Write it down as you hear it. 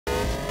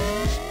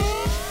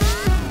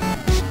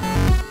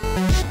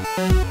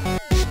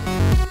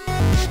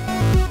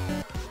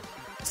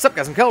Sup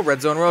guys, I'm Kel,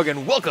 Red Zone Rogue,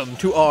 and welcome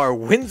to our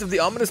Winds of the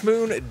Ominous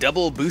Moon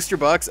double booster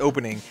box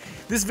opening.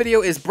 This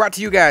video is brought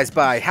to you guys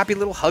by Happy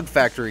Little Hug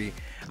Factory.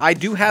 I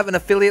do have an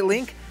affiliate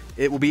link.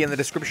 It will be in the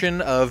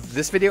description of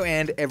this video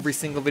and every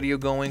single video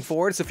going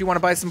forward. So if you want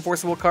to buy some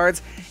forcible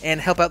cards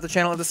and help out the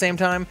channel at the same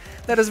time,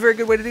 that is a very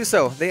good way to do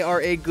so. They are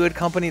a good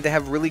company. They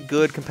have really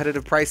good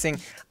competitive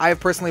pricing. I have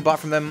personally bought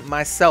from them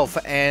myself,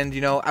 and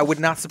you know, I would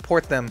not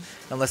support them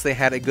unless they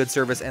had a good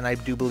service, and I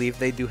do believe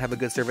they do have a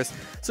good service.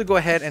 So go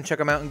ahead and check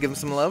them out and give them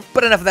some love.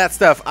 But enough of that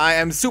stuff. I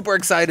am super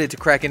excited to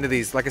crack into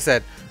these. Like I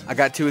said, I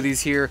got 2 of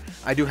these here.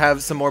 I do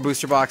have some more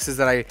booster boxes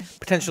that I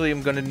potentially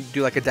am going to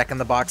do like a deck in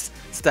the box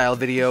style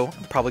video.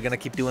 I'm probably going to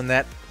keep doing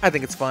that. I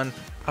think it's fun.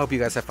 I hope you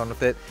guys have fun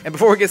with it. And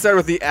before we get started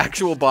with the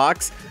actual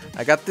box,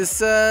 I got this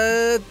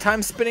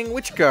time spinning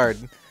witch card.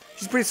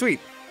 She's pretty sweet.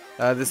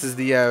 This is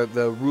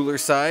the ruler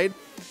side,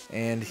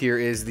 and here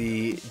is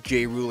the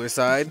J ruler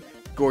side.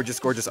 Gorgeous,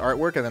 gorgeous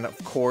artwork. And then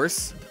of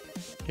course,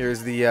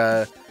 here's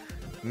the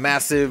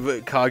massive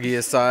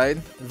Kaguya side.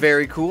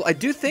 Very cool. I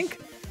do think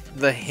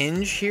the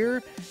hinge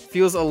here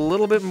feels a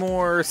little bit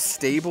more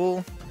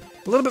stable,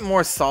 a little bit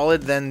more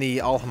solid than the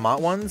Al-Hamat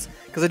ones,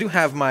 because I do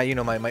have my, you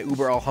know, my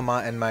Uber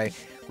Al-Hamat and my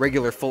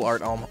regular full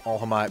art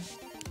Al-Hamat.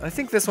 I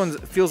think this one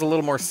feels a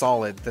little more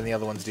solid than the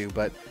other ones do,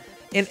 but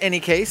in any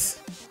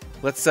case,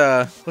 let's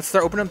start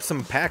opening up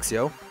some packs,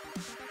 yo.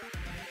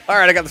 All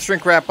right, I got the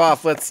shrink wrap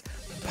off. Let's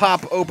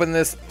pop open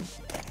this.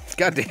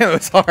 God damn,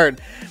 it's hard.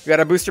 We got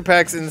our booster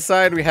packs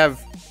inside. We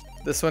have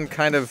this one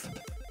kind of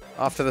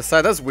off to the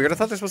side. That's weird. I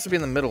thought they're supposed to be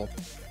in the middle.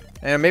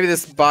 And maybe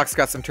this box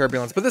got some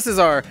turbulence, but this is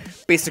our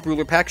basic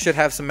ruler pack. Should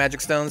have some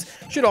magic stones.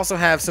 Should also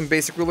have some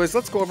basic rulers.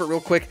 Let's go over it real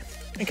quick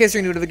in case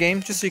you're new to the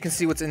game, just so you can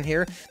see what's in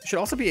here. There should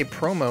also be a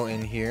promo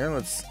in here.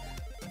 Let's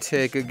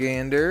take a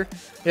gander.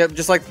 Yep,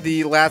 just like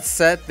the last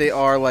set, they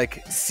are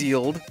like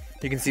sealed.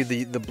 You can see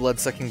the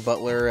blood-sucking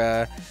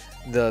butler,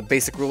 the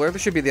basic ruler. There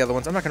should be the other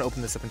ones. I'm not going to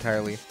open this up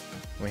entirely.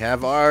 We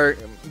have our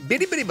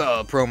Bitty Bitty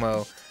Ball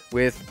promo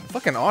with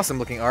fucking awesome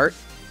looking art.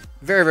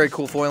 Very, very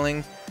cool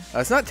foiling.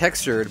 It's not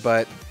textured,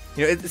 but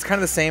you know, it's kind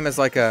of the same as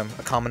like a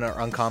common or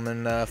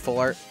uncommon full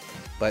art,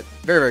 but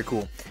very, very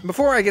cool.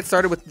 Before I get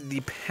started with the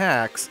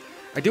packs,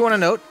 I do want to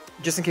note,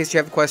 just in case you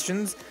have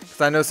questions,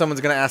 because I know someone's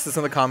going to ask this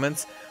in the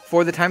comments,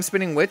 for the Time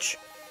Spinning Witch,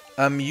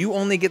 you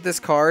only get this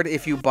card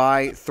if you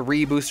buy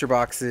 3 booster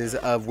boxes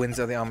of Winds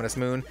of the Ominous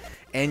Moon,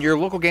 and your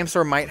local game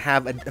store might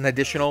have an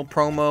additional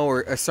promo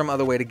or some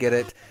other way to get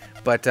it,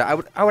 but I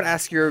would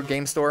ask your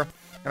game store,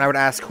 and I would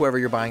ask whoever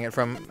you're buying it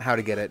from how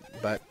to get it,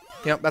 but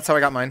you know, that's how I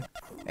got mine.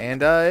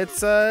 And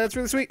it's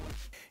really sweet.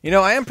 You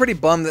know, I am pretty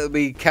bummed that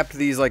we kept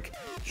these like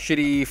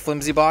shitty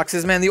flimsy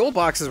boxes. Man, the old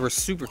boxes were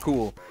super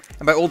cool.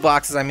 And by old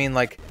boxes, I mean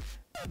like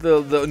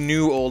the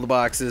new old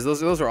boxes.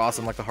 Those are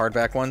awesome, like the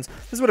hardback ones.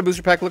 This is what a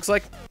booster pack looks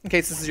like, in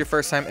case this is your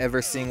first time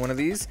ever seeing one of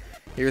these.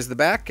 Here's the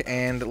back,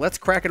 and let's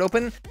crack it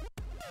open.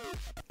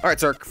 Alright,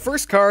 so our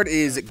first card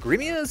is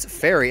Grimia's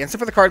Fairy. And so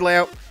for the card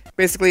layout,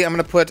 basically I'm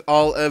going to put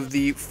all of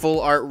the full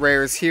art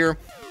rares here.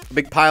 A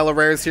big pile of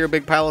rares here, a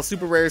big pile of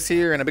super rares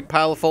here, and a big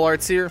pile of full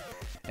arts here.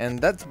 And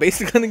that's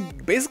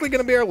basically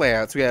gonna be our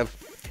layouts. We have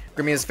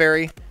Grimia's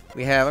Fairy.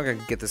 We have, I'm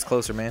gonna get this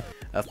closer, man.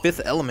 Fifth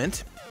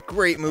Element.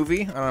 Great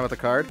movie. I don't know about the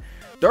card.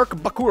 Dark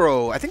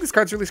Bakuro. I think this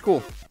card's really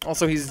cool.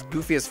 Also, he's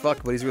goofy as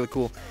fuck, but he's really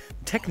cool.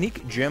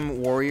 Technique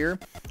Gem Warrior.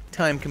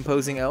 Time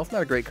Composing Elf.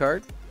 Not a great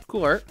card.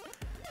 Cool art.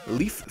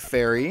 Leaf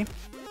Fairy.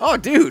 Oh,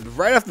 dude,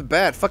 right off the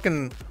bat,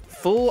 fucking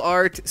full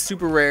art,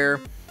 super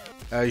rare.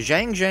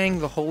 Zhang Zhang,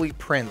 the Holy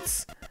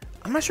Prince.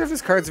 I'm not sure if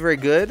this card's very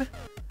good,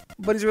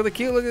 but he's really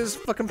cute. Look at his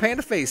fucking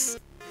panda face.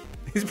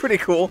 He's pretty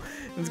cool.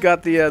 He's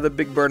got the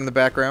big bird in the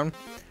background.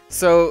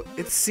 So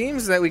it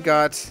seems that we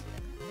got,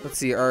 let's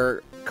see,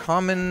 our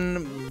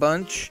common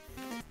bunch,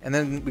 and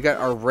then we got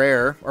our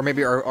rare, or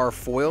maybe our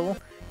foil,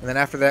 and then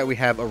after that we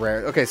have a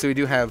rare. Okay, so we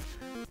do have,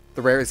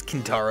 the rare is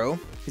Kintaro.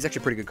 He's actually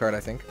a pretty good card, I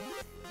think.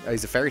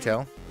 He's a fairy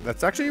tale.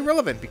 That's actually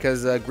relevant,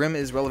 because Grimm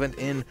is relevant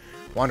in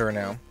Wanderer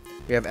now.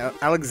 We have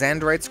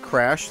Alexandrite's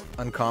Crash,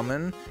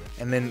 uncommon,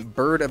 and then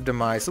Bird of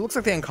Demise. So it looks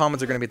like the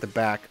uncommons are going to be at the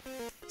back.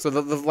 So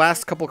the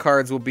last couple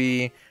cards will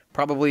be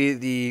probably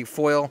the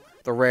foil,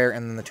 the rare,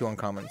 and then the 2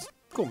 uncommons.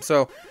 Cool.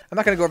 So I'm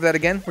not going to go over that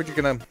again. We're just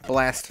going to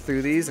blast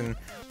through these, and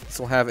this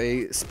will have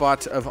a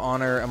spot of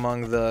honor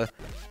among the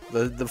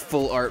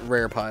full art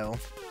rare pile.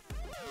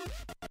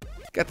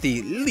 Got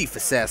the Leaf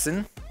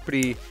Assassin.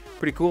 Pretty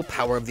cool.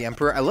 Power of the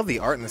Emperor. I love the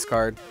art in this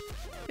card.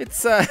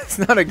 It's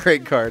not a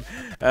great card.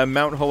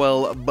 Mount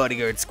Hoel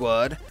Bodyguard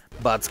Squad.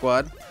 Bod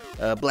Squad.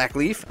 Black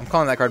Leaf. I'm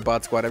calling that card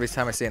Bod Squad every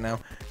time I say it now.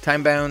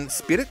 Timebound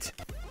Spirit.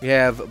 We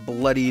have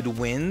Bloodied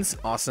Winds.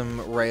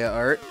 Awesome Rhea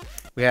art.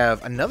 We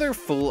have another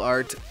full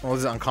art, well, this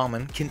is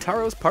uncommon,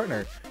 Kintaro's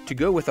Partner, to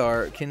go with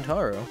our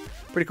Kintaro.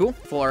 Pretty cool.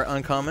 Full art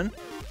uncommon.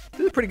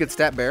 This is a pretty good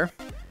stat bear.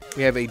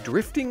 We have a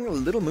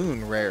Drifting Little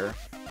Moon rare.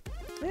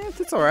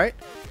 It's alright.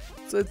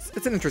 So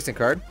it's an interesting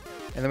card.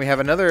 And then we have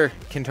another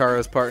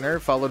Kintaro's Partner,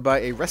 followed by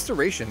a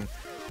Restoration.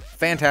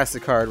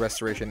 Fantastic card,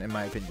 Restoration, in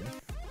my opinion.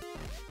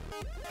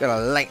 Got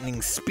a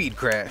Lightning Speed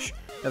Crash.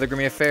 Another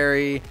Grimia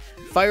Fairy.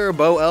 Fire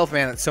Bow Elf.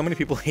 Man, so many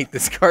people hate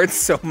this card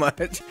so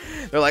much.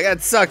 They're like,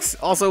 that sucks.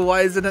 Also,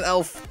 why is it an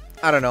elf?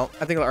 I don't know.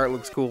 I think the art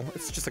looks cool.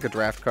 It's just like a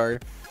draft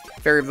card.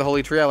 Fairy of the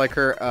Holy Tree. I like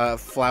her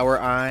flower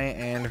eye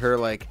and her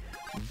like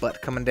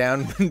butt coming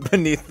down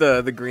beneath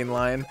the green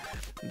line.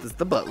 This is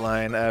the butt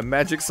line.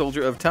 Magic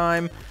Soldier of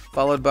Time,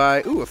 followed by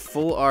a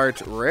full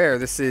art rare.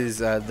 This is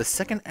the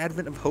Second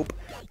Advent of Hope,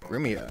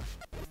 Grimia.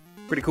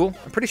 Pretty cool.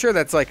 I'm pretty sure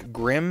that's like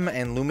Grim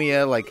and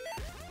Lumia like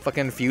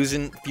fucking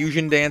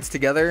fusion dance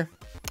together.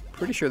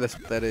 Pretty sure that's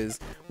what that is.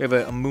 We have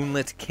a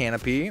Moonlit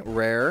Canopy,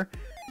 rare.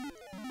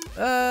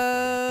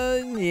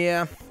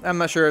 Yeah, I'm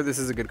not sure if this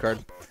is a good card.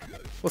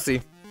 We'll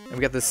see. And we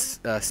got this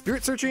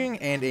Spirit Searching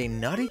and a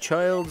Naughty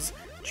Child's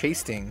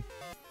Chasing.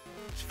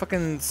 Just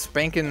fucking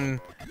spanking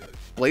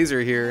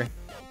Blazer here.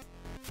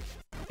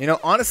 You know,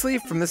 honestly,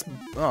 from this...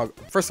 Oh,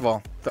 first of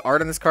all, the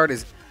art on this card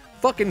is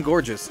fucking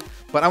gorgeous.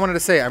 But I wanted to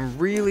say, I'm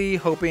really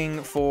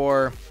hoping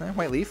for...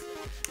 White Leaf.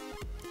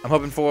 I'm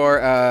hoping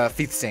for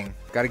Feath Sting.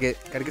 Gotta get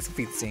some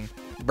Feath Sting.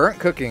 Burnt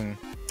Cooking.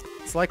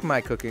 It's like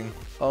my cooking.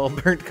 All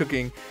burnt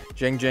cooking.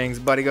 Jang Jang's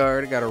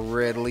Bodyguard. Got a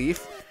Red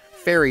Leaf.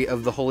 Fairy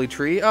of the Holy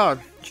Tree. Oh,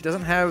 she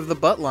doesn't have the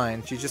butt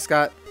line. She just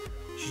got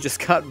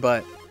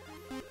butt.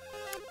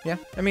 Yeah,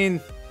 I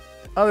mean,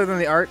 other than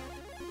the art,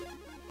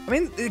 I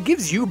mean, it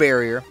gives you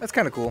barrier. That's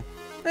kind of cool.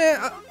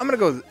 I'm gonna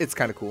go. It's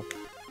kind of cool.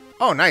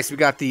 Oh, nice. We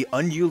got the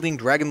Unyielding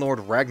Dragon Lord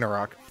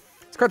Ragnarok.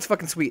 This card's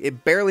fucking sweet.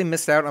 It barely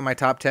missed out on my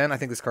top 10. I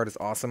think this card is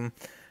awesome.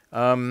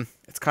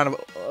 It's kind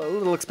of a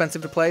little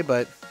expensive to play,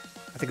 but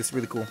I think it's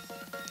really cool.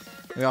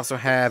 We also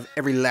have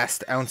Every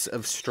Last Ounce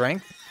of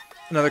Strength.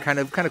 Another kind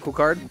of cool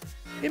card.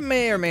 It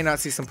may or may not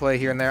see some play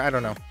here and there. I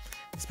don't know.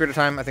 Spirit of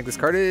Time. I think this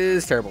card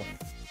is terrible.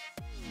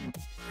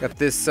 Got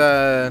this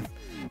Time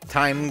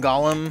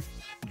Golem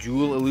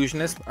Jewel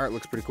Illusionist. Art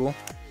looks pretty cool.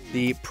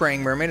 The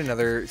Praying Mermaid,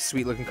 another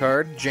sweet looking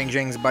card. Jang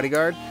Jang's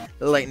Bodyguard.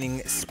 Lightning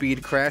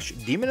Speed Crash.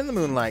 Demon in the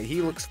Moonlight.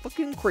 He looks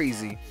fucking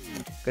crazy.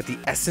 Got the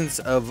Essence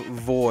of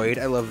Void.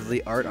 I love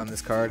the art on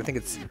this card. I think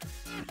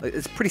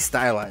it's pretty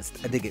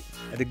stylized. I dig it.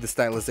 I dig the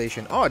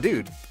stylization. Oh,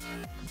 dude.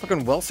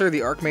 Fucking Welser,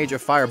 the Archmage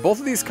of Fire. Both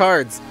of these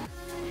cards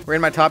were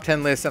in my top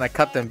 10 list, and I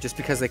cut them just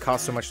because they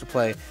cost so much to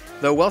play.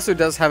 Though Welser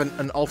does have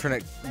an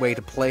alternate way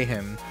to play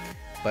him.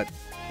 But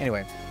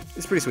anyway,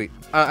 it's pretty sweet.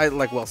 I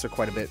like Welser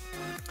quite a bit.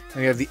 And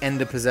we have the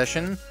End of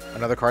Possession,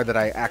 another card that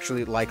I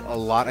actually like a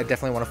lot. I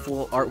definitely want to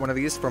full art one of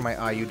these for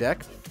my IU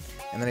deck.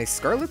 And then a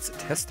Scarlet's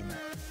Testament.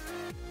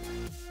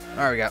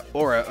 Alright, we got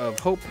Aura of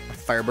Hope,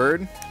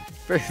 Firebird.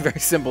 Very, very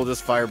simple,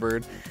 just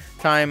Firebird.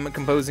 Time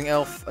Composing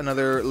Elf,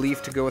 another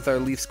Leaf to go with our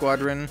Leaf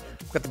Squadron.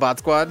 We've got the Bot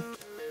Squad.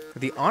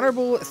 The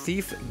Honorable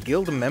Thief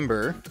Guild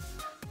member.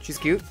 She's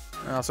cute.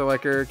 I also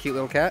like her cute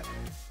little cat.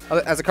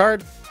 As a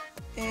card,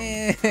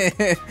 we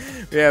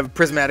have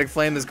Prismatic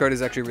Flame. This card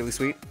is actually really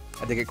sweet.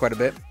 I dig it quite a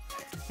bit.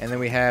 And then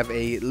we have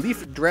a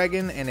Leaf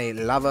Dragon and a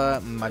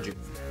Lava Majin.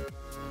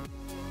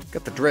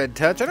 Got the Dread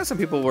Touch. I know some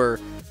people were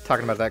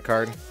talking about that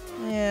card.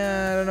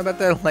 Yeah, I don't know about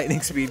that.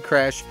 Lightning Speed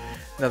Crash.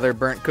 Another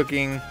Burnt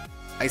Cooking.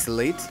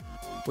 Isolate.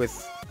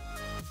 With...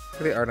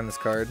 Look at the art on this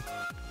card.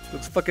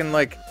 Looks fucking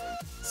like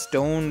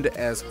stoned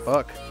as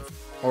fuck.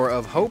 Aura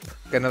of Hope.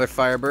 Got another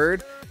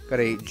Firebird. Got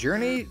a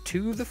Journey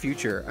to the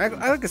Future. I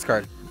like this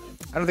card.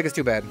 I don't think it's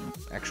too bad,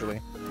 actually.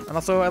 And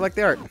also, I like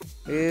the art.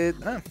 I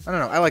don't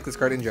know. I like this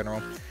card in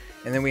general.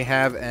 And then we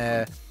have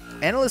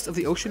Analyst of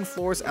the Ocean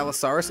Floors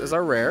Allosaurus as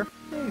our rare.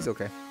 He's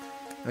okay.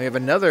 And we have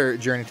another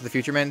Journey to the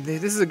Future. Man,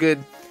 this is a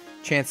good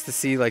chance to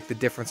see like the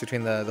difference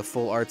between the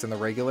full arts and the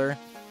regular.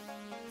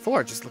 Full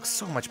art just looks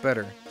so much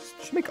better.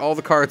 Just make all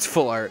the cards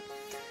full art.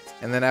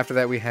 And then after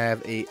that, we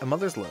have a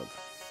Mother's Love.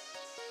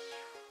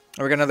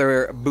 We got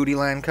another Booty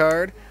Land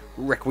card,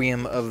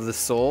 Requiem of the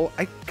Soul.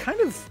 I kind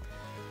of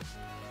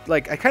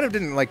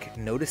didn't like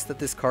notice that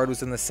this card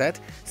was in the set.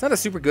 It's not a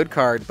super good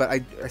card, but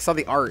I saw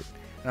the art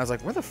and I was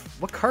like,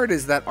 what card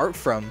is that art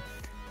from?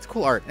 It's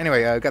cool art.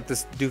 Anyway, I got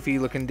this doofy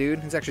looking dude.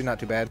 He's actually not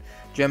too bad.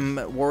 Gem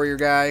Warrior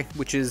guy,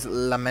 which is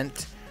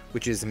Lament,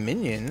 which is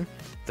Minion.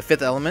 The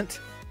Fifth Element.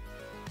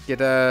 Get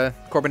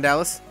Corbin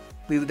Dallas,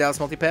 lead the Dallas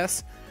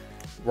Multipass.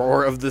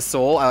 Roar of the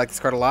Soul. I like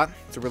this card a lot.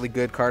 It's a really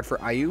good card for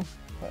IU.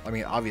 Well, I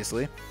mean,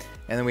 obviously.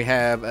 And then we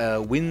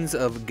have Winds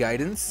of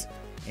Guidance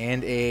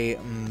and a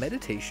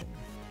Meditation.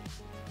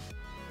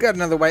 Got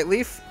another White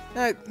Leaf.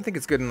 I think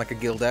it's good in like a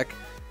guild deck,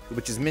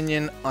 which is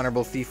Minion,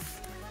 Honorable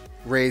Thief,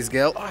 Ray's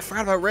Gale. Oh, I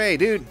forgot about Ray,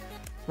 dude. One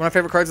of my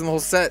favorite cards in the whole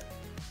set.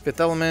 Fifth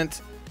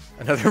Element,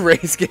 another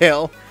Ray's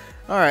Gale.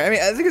 All right, I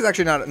mean, I think it's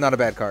actually not a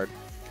bad card.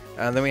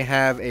 And then we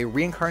have a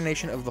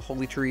Reincarnation of the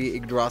Holy Tree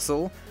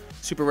Yggdrasil,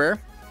 super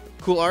rare,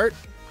 cool art,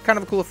 kind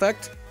of a cool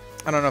effect.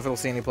 I don't know if it'll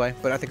see any play,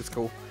 but I think it's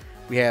cool.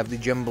 We have the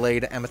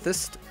Gemblade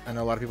Amethyst. I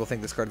know a lot of people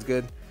think this card's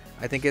good.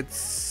 I think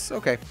it's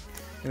okay.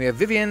 And we have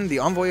Vivian, the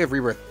Envoy of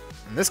Rebirth.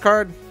 And this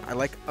card, I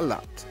like a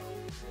lot.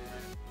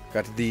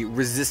 Got the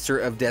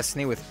Resistor of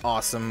Destiny with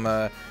awesome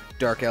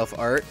Dark Elf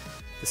art.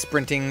 The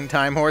Sprinting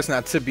Time Horse,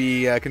 not to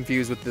be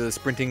confused with the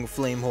Sprinting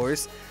Flame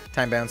Horse.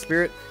 Timebound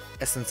Spirit.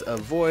 Essence of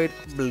Void.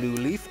 Blue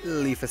Leaf.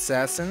 Leaf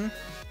Assassin.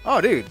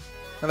 Oh, dude.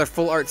 Another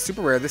full art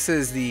super rare. This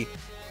is the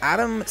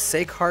Adam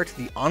Sakehart,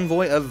 the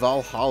Envoy of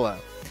Valhalla.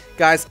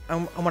 Guys, I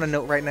want to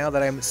note right now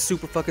that I'm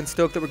super fucking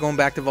stoked that we're going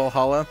back to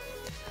Valhalla.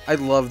 I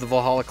love the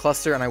Valhalla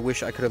cluster, and I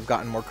wish I could have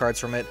gotten more cards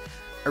from it.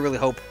 I really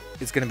hope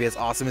it's going to be as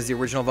awesome as the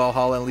original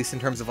Valhalla, at least in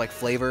terms of, like,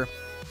 flavor.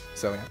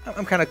 So, yeah,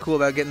 I'm kind of cool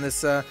about getting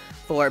this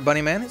full art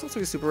Bunny Man. He's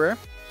also super rare.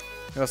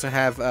 We also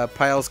have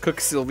Piles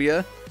Cook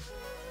Sylvia.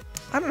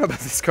 I don't know about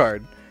this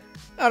card.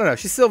 I don't know.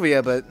 She's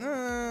Sylvia, but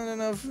I don't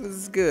know if this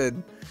is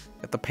good.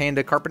 Got the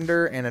Panda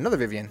Carpenter and another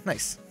Vivian.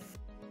 Nice.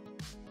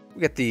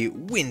 We got the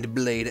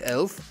Windblade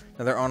Elf,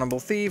 another Honorable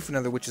Thief,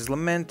 another Witch's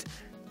Lament,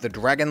 the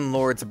Dragon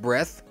Lord's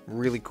Breath,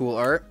 really cool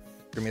art.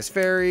 Grimia's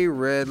Fairy,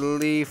 Red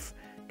Leaf,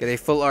 get a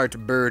full art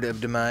Bird of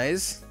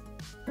Demise.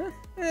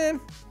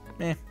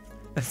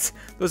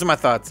 Those are my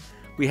thoughts.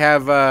 We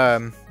have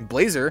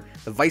Blazer,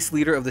 the Vice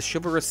Leader of the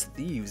Chivalrous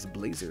Thieves.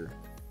 Blazer.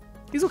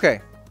 He's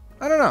okay.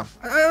 I don't know.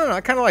 I don't know.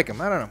 I kind of like him.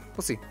 I don't know.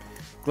 We'll see.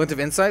 Glint of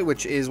Insight,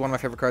 which is one of my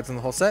favorite cards in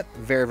the whole set.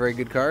 Very, very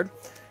good card.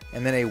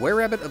 And then a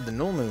Were-Rabbit of the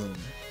Null Moon.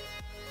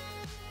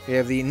 We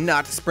have the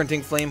Not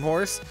Sprinting Flame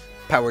Horse,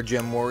 Power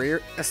Gem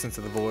Warrior, Essence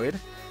of the Void,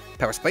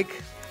 Power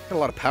Spike. Got a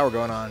lot of power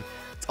going on.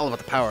 It's all about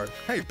the power.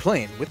 How you're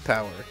playing with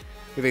power.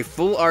 We have a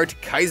full art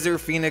Kaiser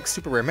Phoenix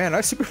super rare. Man,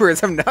 our super rares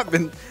have not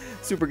been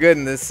super good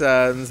in this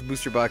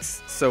booster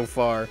box so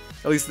far.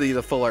 At least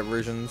the full art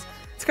versions.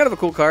 It's kind of a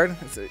cool card.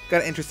 It's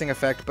got an interesting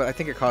effect, but I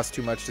think it costs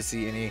too much to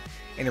see any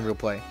real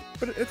play.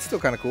 But it's still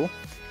kind of cool.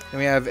 And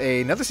we have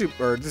another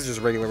super, or this is just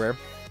regular rare.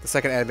 The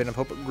second Advent of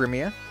Hope,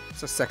 Grimia.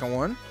 It's our second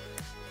one.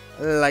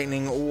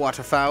 Lightning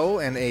Waterfowl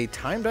and a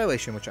Time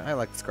Dilation, which I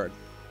like this card.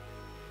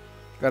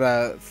 Got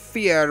a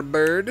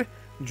Firebird,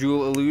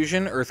 Jewel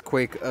Illusion,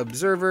 Earthquake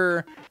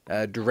Observer,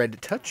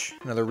 Dread Touch,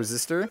 another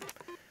Resistor,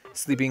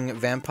 Sleeping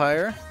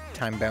Vampire,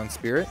 Time-Bound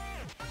Spirit.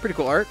 Pretty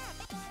cool art.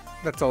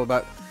 That's all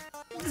about.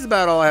 This is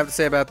about all I have to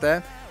say about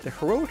that. The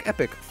Heroic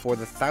Epic for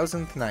the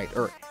 1000th Night,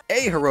 or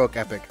a Heroic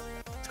Epic.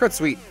 This card's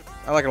sweet.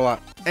 I like it a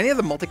lot. Any of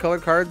the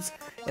multicolored cards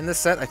in this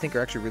set I think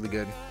are actually really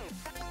good.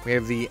 We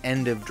have the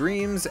End of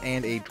Dreams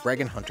and a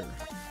Dragon Hunter.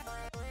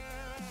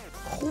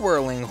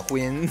 Whirling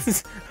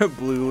Winds,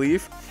 Blue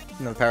Leaf,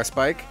 another Power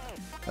Spike,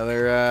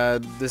 another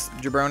this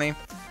jabroni.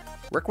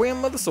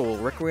 Requiem of the Soul,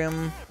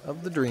 Requiem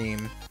of the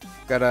Dream.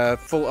 Got a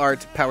full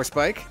art Power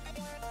Spike,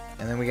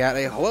 and then we got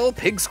a Hoel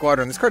Pig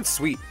Squadron. This card's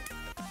sweet.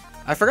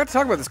 I forgot to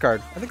talk about this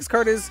card. I think this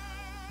card is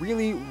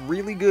really,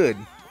 really good.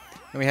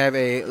 And we have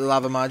a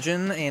Lava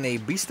Majin and a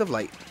Beast of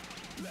Light.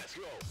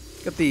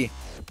 Got the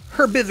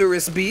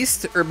Herbivorous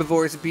Beast,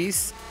 Herbivorous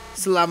Beast,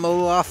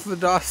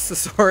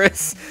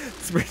 Slamolophodosaurus,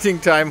 Sprinting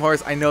Time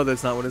Horse. I know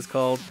that's not what it's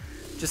called.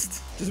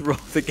 Just roll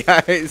with it,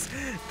 guys.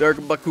 Dark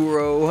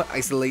Bakuro,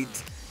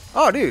 Isolate.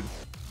 Oh, dude.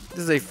 This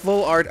is a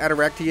full art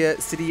Ataraxia,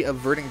 City of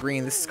Verdant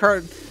Green. This is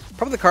card,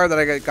 probably the card that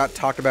I got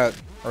talked about,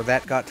 or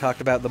that got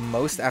talked about the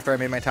most after I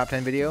made my top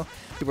 10 video.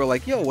 People were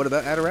like, yo, what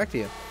about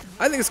Ataraxia?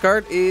 I think this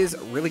card is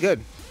really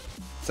good.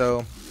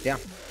 So, yeah.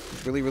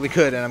 It's really, really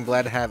good, and I'm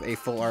glad to have a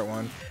full art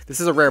one. This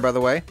is a rare, by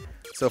the way.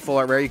 So full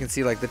art rare, you can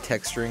see like the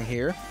texturing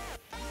here.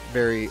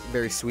 Very,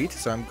 very sweet.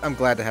 So I'm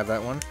glad to have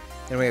that one.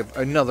 And we have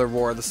another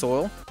Roar of the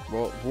Soul.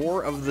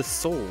 Roar of the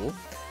Soul.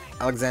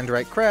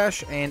 Alexandrite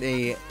Crash, and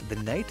a The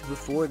Night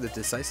Before the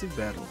Decisive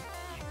Battle.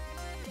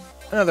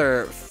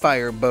 Another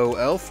Fire Bow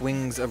Elf,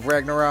 Wings of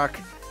Ragnarok.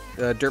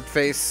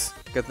 Derpface,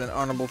 got the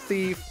Honorable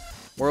Thief.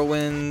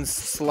 Whirlwinds,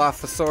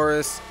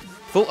 Slophosaurus.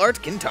 Full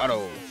art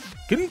Kintaro.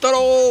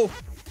 Kintaro!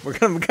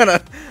 I'm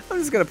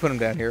just gonna put him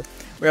down here.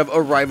 We have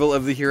Arrival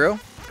of the Hero.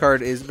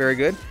 Card is very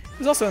good. It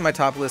was also in my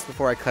top list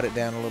before I cut it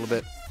down a little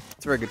bit.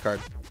 It's a very good card.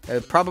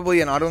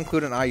 Probably an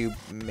auto-include an IU,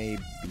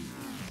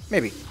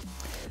 maybe.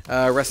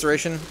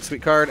 Restoration,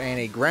 sweet card, and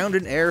a Ground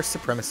and Air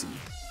Supremacy.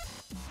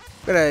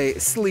 Got a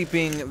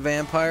Sleeping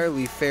Vampire,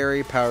 Leaf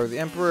Fairy, Power of the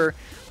Emperor,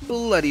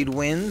 Bloodied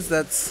Winds.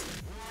 That's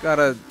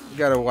gotta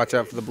watch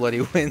out for the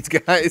Bloody Winds,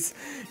 guys.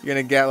 You're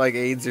gonna get like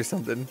AIDS or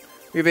something.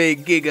 We have a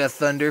Giga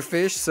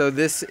Thunderfish. So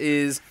this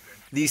is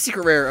the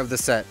secret rare of the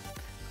set.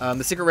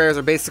 The secret rares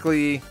are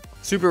basically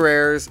super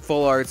rares,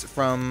 full arts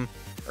from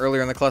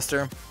earlier in the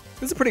cluster.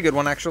 This is a pretty good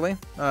one, actually,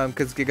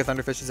 because Giga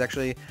Thunderfish is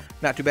actually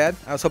not too bad.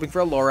 I was hoping for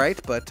a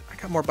Lorite, but I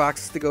got more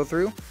boxes to go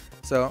through,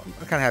 so I'm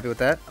kind of happy with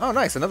that. Oh,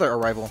 nice, another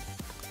Arrival.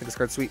 I think this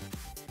card's sweet.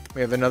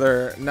 We have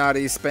another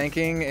Naughty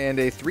Spanking and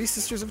a Three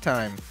Sisters of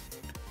Time.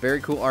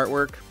 Very cool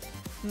artwork.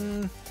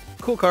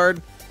 Cool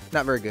card,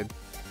 not very good.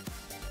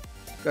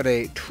 Got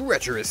a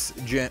Treacherous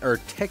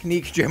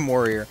Technique Gem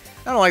Warrior.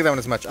 I don't like that one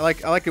as much. I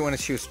like it when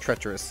she was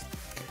treacherous.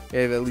 We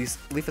have at least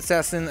Leaf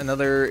Assassin,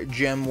 another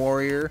Gem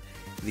Warrior,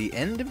 The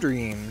End of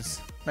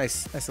Dreams.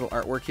 Nice little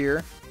artwork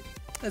here.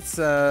 It's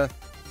not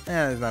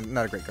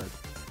a great card.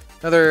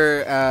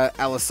 Another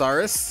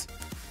Allosaurus.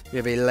 We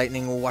have a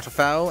Lightning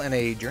Waterfowl and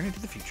a Journey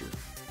to the Future.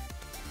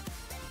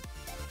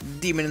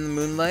 Demon in the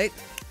Moonlight.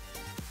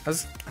 I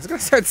was gonna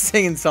start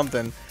singing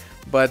something,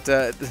 but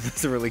it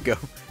doesn't really go.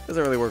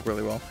 Doesn't really work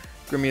really well.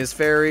 Grimia's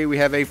Fairy. We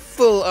have a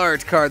full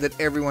art card that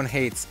everyone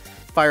hates.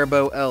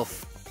 Firebow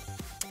Elf.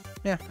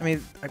 Yeah, I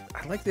mean,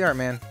 I like the art,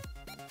 man.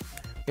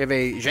 We have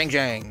a Zhang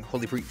Zhang,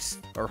 Holy Priest,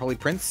 or Holy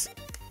Prince.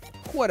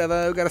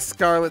 whatever. We got a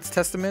Scarlet's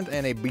Testament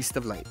and a Beast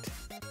of Light.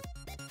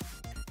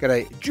 Got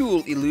a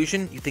Jewel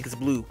Illusion. You think it's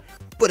blue,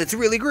 but it's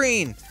really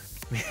green.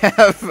 We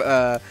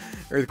have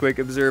Earthquake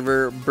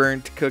Observer,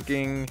 Burnt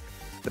Cooking,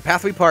 the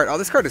Pathway Part. Oh,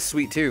 this card is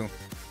sweet too.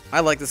 I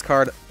like this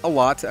card a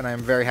lot, and I'm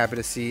very happy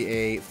to see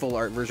a full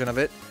art version of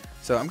it.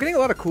 So I'm getting a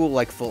lot of cool,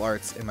 like, full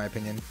arts, in my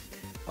opinion.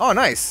 Oh,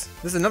 nice.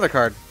 This is another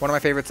card. One of my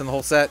favorites in the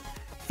whole set.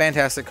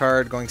 Fantastic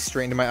card, going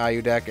straight into my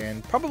IU deck,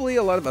 and probably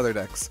a lot of other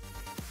decks.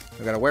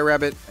 We've got a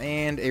Were-Rabbit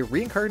and a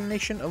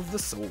Reincarnation of the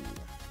Soul.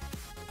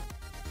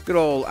 Good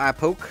old Eye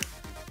Poke.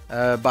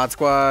 Bot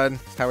Squad,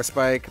 Power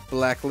Spike,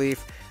 Black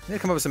Leaf. I need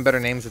to come up with some better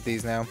names with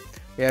these now.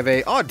 We have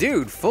a... Oh,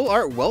 dude! Full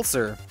art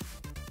Welser.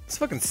 It's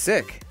fucking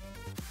sick.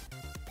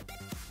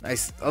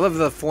 Nice. I love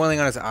the foiling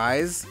on his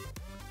eyes.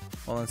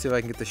 Hold on, let's see if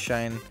I can get the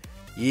shine.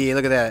 Yeah,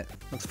 look at that.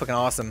 Looks fucking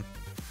awesome.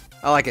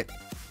 I like it.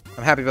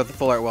 I'm happy about the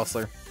full art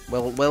Welser.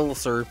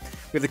 Welser.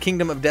 We have the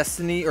Kingdom of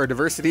Destiny, or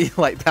Diversity,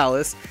 Light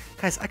Palace.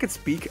 Guys, I could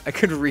speak. I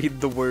could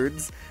read the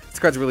words. This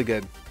card's really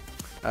good.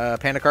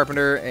 Panda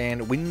Carpenter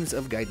and Winds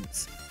of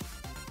Guidance.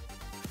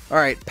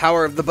 Alright,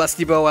 Power of the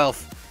Busty Bow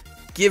Elf.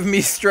 Give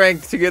me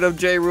strength to get up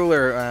J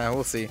Ruler.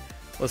 We'll see.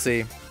 We'll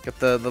see. Get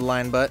the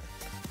line butt.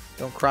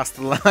 Don't cross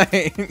the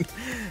line.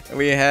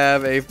 We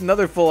have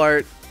another full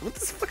art. What's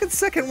this fucking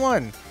second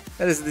one?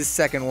 That is the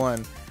second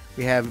one.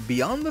 We have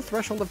Beyond the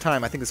Threshold of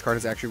Time. I think this card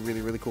is actually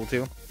really, really cool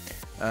too.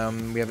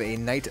 We have a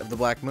Knight of the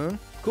Black Moon.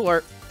 Cool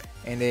art.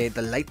 And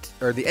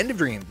the End of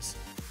Dreams.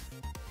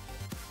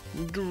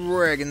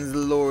 Dragon's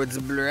Lord's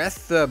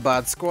Breath.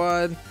 Bot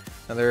Squad.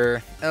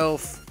 Another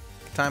Elf.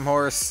 Time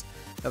Horse.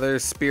 Another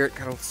Spirit.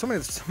 God, so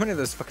many of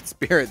those fucking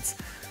spirits.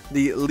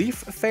 The Leaf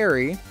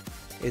Fairy.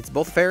 It's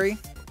both a fairy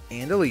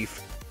and a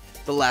leaf.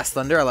 The Last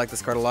Thunder. I like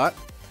this card a lot.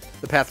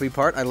 The Pathway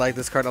Part. I like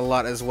this card a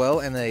lot as well.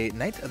 And the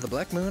Knight of the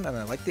Black Moon. And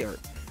I like the art.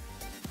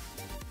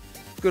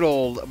 Good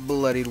old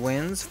Bloodied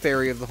Winds.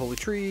 Fairy of the Holy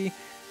Tree.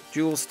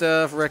 Jewel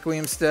stuff.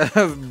 Requiem stuff.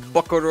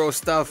 Bokoro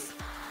stuff.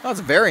 Oh, it's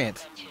a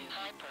variant.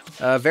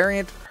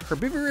 Variant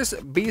Herbivorous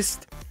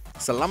Beast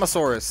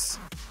Salamasaurus.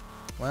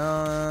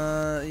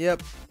 Well,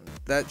 yep.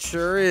 That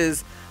sure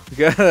is. We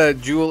got a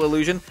Jewel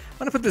Illusion. I'm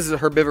going to put this as a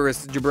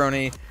Herbivorous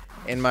Jabroni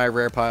in my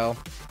rare pile.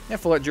 Yeah,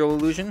 full art Jewel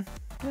Illusion.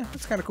 Yeah,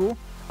 that's kind of cool.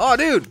 Oh,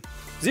 dude!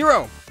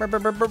 0!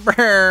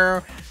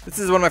 This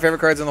is one of my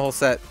favorite cards in the whole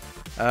set.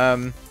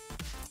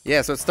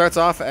 Yeah, so it starts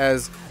off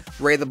as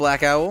Ray the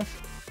Black Owl,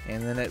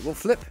 and then it will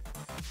flip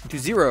to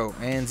 0.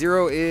 And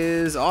 0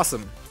 is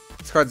awesome.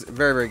 This card's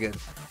very, very good.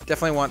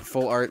 Definitely want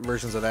full art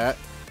versions of that.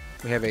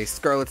 We have a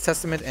Scarlet's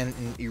Testament and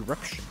an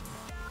Eruption.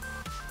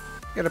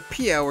 Got a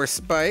P-Hour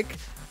Spike,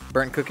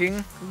 Burnt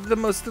Cooking, the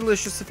most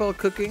delicious of all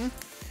cooking,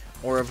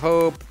 Ore of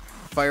Hope,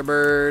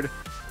 Firebird.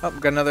 Oh, we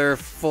got another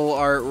full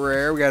art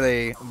rare. We got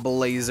a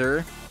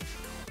Blazer.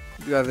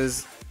 We got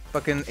this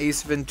fucking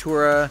Ace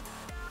Ventura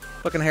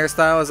fucking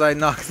hairstyle as I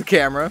knock the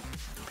camera.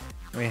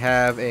 We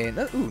have a...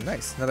 Ooh,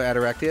 nice. Another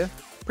Ataraxia.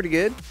 Pretty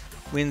good.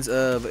 Winds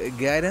of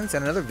Guidance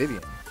and another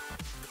Vivian.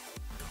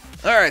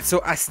 Alright,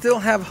 so I still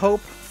have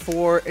hope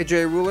for a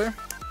J Ruler.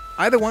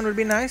 Either one would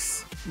be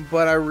nice,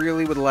 but I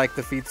really would like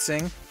the Feet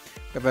Sing. We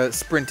have a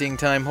Sprinting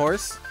Time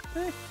Horse.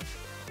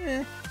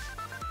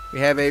 We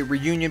have a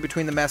Reunion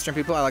Between the Master and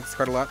People. I like this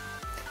card a lot.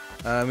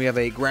 We have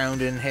a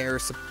Ground and Hair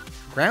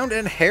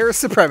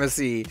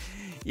Supremacy.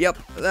 Yep,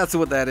 that's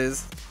what that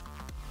is.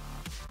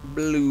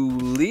 Blue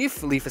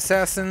Leaf, Leaf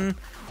Assassin.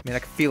 I mean, I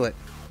can feel it.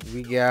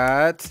 We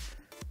got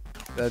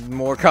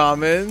more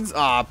commons.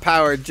 Ah,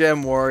 Power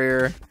Gem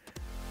Warrior.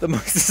 The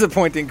most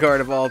disappointing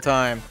card of all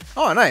time.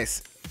 Oh,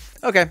 nice.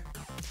 Okay.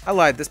 I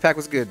lied. This pack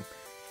was good.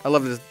 I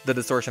love the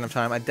Distortion of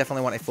Time. I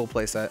definitely want a full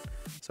playset.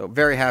 So,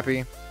 very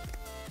happy.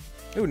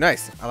 Ooh,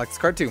 nice. I like this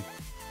card too.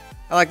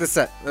 I like this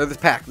set. Or this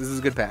pack. This is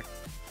a good pack.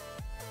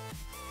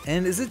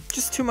 And is it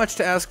just too much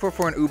to ask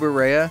for an Uber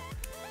Rhea?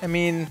 I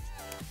mean,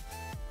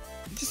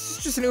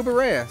 just an Uber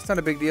Rhea. It's not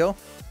a big deal.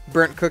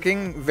 Burnt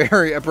Cooking.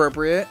 Very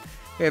appropriate.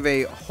 We have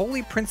a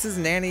Holy Princess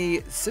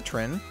Nanny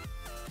Citron.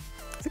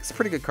 I think it's a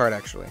pretty good card,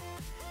 actually.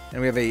 And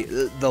we have a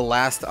The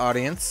Last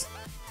Audience.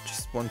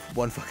 Just one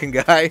fucking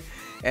guy.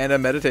 And a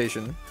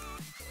Meditation.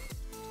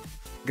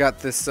 Got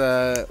this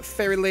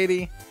Fairy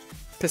Lady.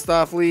 Pissed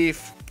Off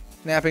Leaf.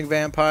 Napping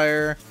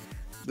Vampire.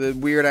 The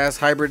weird-ass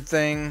hybrid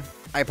thing.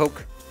 Eye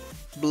Poke.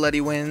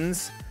 Bloody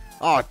Winds.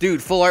 Oh,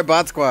 dude. Full art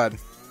Bot Squad.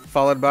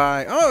 Followed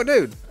by... Oh,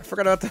 dude. I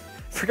forgot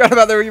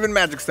about there were even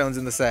Magic Stones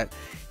in the set.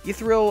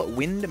 Ethereal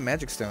Wind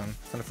Magic Stone.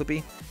 It's not a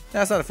flippy?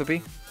 No, it's not a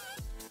flippy.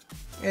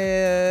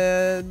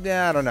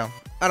 Yeah, I don't know.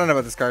 I don't know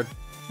about this card.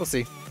 We'll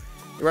see.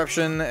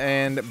 Eruption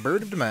and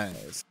Bird of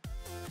Demise.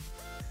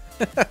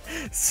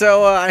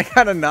 So, I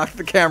kind of knocked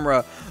the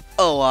camera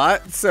a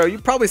lot. So, you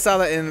probably saw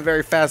that in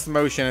very fast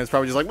motion. It's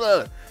probably just like,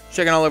 ugh,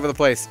 shaking all over the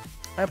place.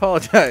 I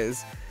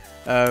apologize.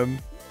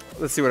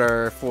 Let's see what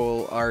our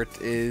full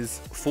art is.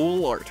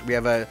 Full art. We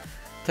have a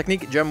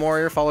Technique Gem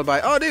Warrior followed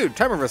by... Oh, dude!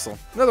 Time Reversal.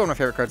 Another one of my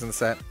favorite cards in the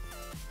set.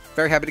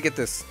 Very happy to get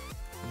this.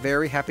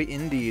 Very happy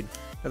indeed.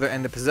 Another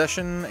End of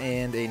Possession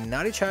and a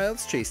Naughty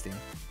Child's Chasing.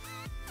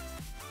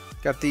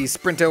 Got the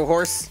Sprinto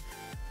Horse.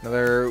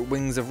 Another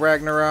Wings of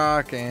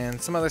Ragnarok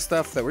and some other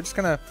stuff that we're just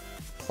gonna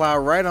plow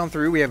right on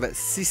through. We have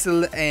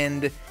Cecil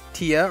and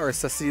Tia, or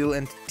Cecile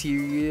and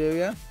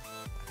Tia.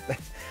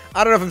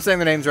 I don't know if I'm saying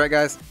the names right,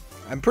 guys.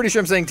 I'm pretty sure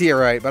I'm saying Tia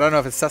right, but I don't know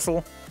if it's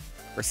Cecil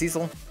or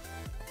Cecil.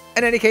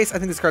 In any case, I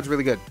think this card's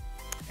really good.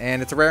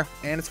 And it's a rare,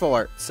 and it's full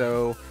art.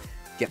 So,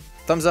 yeah,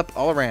 thumbs up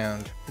all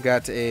around. We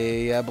got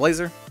a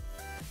Blazer,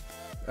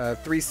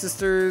 3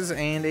 Sisters,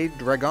 and a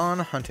Dragon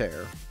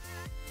Hunter.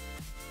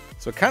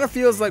 So it kind of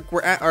feels like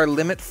we're at our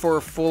limit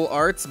for full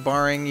arts,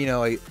 barring, you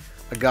know, a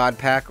God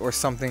pack or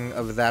something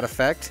of that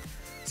effect.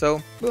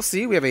 So we'll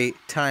see. We have a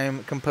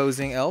Time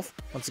Composing Elf,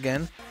 once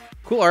again.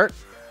 Cool art.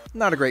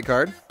 Not a great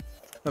card.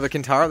 Another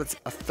Kintaro, that's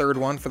a 3rd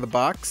one for the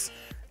box.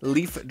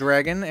 Leaf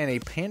Dragon, and a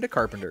Panda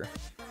Carpenter.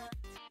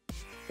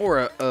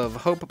 Aura of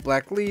Hope,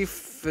 Black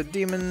Leaf, a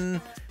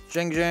Demon,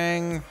 Zhang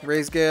Zhang,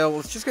 Raise Gale.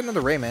 Let's just get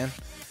another Rayman.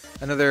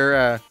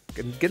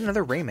 Get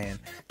another Rayman.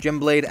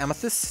 Gemblade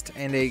Amethyst,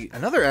 and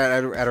another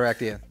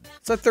Ataractia.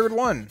 It's a 3rd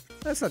one.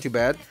 That's not too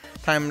bad.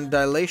 Time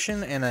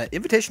Dilation, and an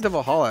Invitation to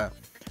Valhalla.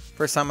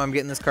 First time I'm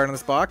getting this card in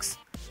this box.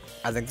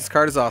 I think this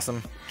card is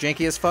awesome.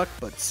 Janky as fuck,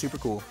 but super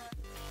cool.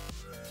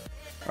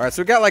 Alright,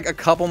 so we got like a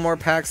couple more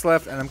packs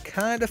left, and I'm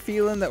kind of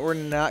feeling that we're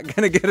not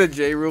going to get a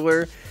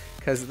J-Ruler,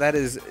 because that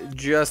is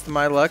just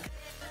my luck.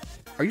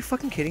 Are you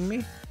fucking kidding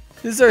me?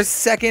 This is our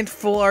 2nd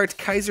full art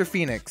Kaiser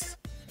Phoenix.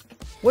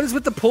 What is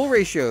with the pull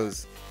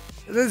ratios?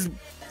 This is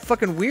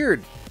fucking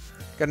weird.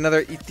 Got another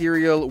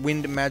Ethereal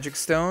Wind Magic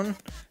Stone,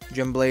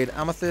 Gemblade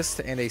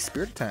Amethyst, and a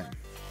Spirit of Time.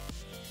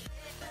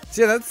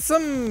 So yeah, that's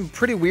some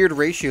pretty weird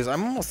ratios.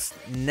 I'm almost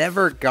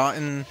never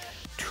gotten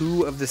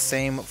 2 of the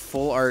same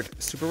full art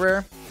super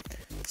rare.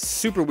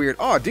 Super weird.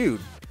 Oh, dude.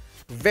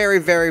 Very,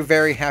 very,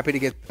 very happy to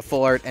get a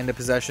full art End of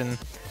Possession.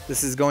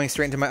 This is going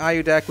straight into my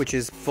IU deck, which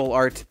is full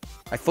art.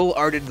 I full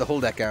arted the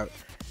whole deck out.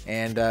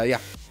 And yeah,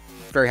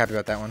 very happy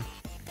about that one.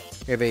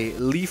 We have a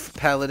Leaf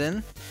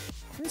Paladin.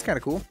 It's kind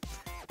of cool.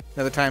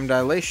 Another Time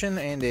Dilation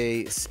and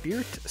a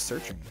Spirit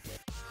Searching.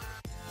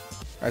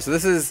 Alright, so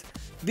this is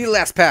the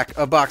last pack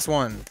of box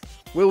 1.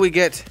 Will we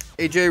get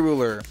a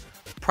J-Ruler?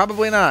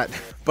 Probably not,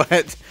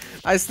 but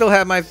I still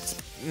have my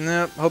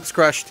hopes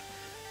crushed.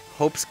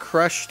 Hopes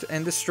crushed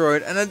and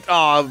destroyed. And then,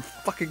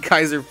 fucking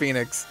Kaiser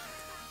Phoenix.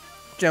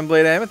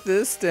 Gemblade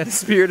Amethyst and a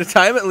Spirit of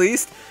Time at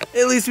least.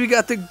 At least we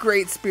got the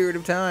great Spirit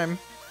of Time.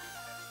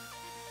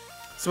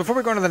 So before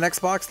we go into the next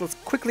box, let's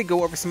quickly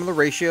go over some of the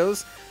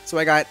ratios. So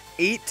I got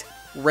 8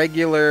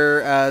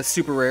 regular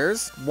super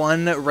rares,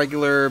 1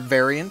 regular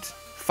variant,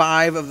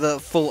 5 of the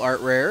full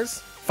art rares,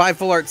 5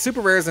 full art super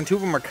rares, and 2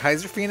 of them are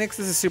Kaiser Phoenix.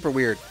 This is super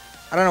weird.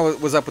 I don't know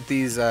what was up with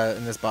these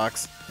in this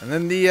box. And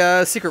then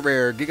the secret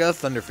rare, Giga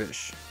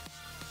Thunderfish.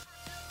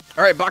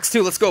 Alright, box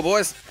 2, let's go,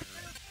 boys.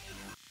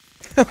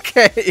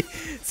 Okay,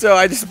 so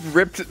I just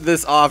ripped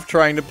this off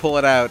trying to pull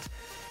it out.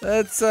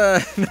 That's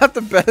not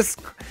the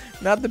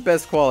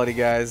best quality,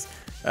 guys.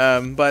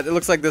 But it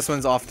looks like this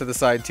one's off to the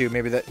side too.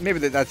 Maybe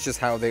that's just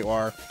how they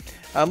are.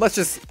 Let's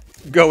just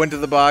go into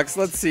the box.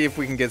 Let's see if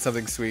we can get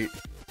something sweet.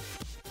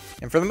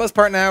 And for the most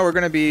part now, we're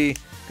going to be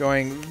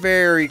going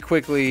very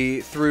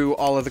quickly through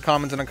all of the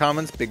commons and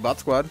uncommons. Big Bot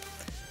Squad.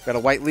 Got a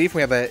White Leaf.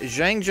 We have a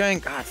Zhang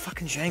Zhang. God,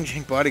 fucking Zhang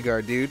Zhang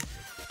Bodyguard, dude.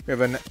 We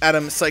have an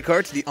Adam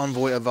Psychart, the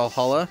Envoy of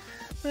Valhalla.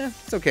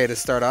 It's okay to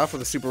start off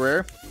with a super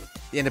rare.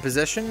 The End of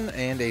Possession,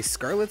 and a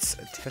Scarlet's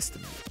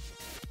Testament.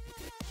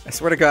 I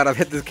swear to God, I've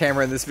hit the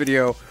camera in this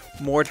video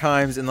more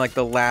times in like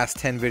the last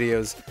 10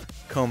 videos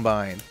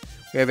combined.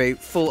 We have a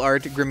full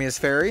art Grimious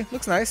Fairy.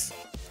 Looks nice.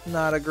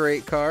 Not a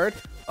great card.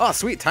 Oh,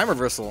 sweet. Time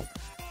Reversal.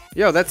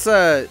 Yo, that's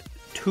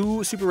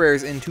 2 super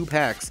rares in 2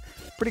 packs.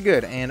 Pretty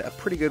good, and a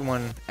pretty good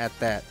one at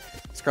that.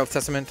 Scarlet's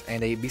Testament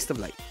and a Beast of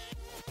Light.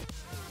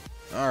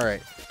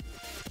 Alright.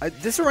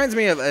 This reminds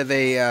me of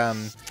a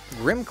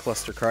Grim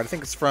Cluster card. I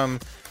think it's from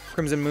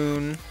Crimson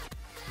Moon.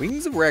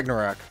 Wings of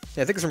Ragnarok.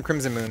 Yeah, I think it's from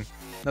Crimson Moon.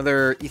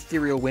 Another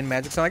Ethereal Wind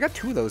Magic Stone. I got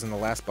 2 of those in the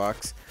last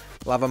box.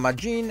 Lava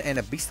Majin and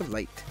a Beast of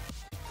Light.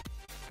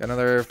 Got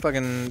another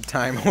fucking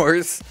Time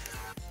Horse.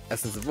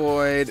 Essence of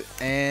Void.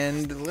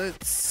 And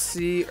let's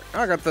see. Oh,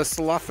 I got the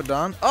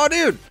Salafodon. Oh,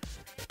 dude!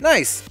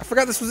 Nice! I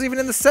forgot this was even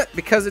in the set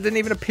because it didn't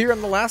even appear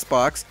in the last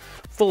box.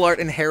 Full art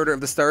Inheritor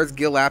of the Stars.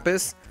 Gil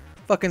Lapis.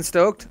 Fucking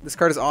stoked. This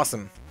card is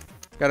awesome.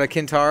 Got a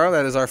Kintaro.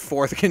 That is our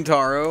 4th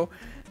Kintaro.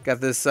 Got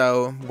this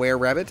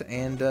Were-Rabbit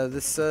and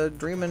this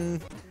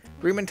Dreamin'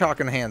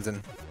 Talkin'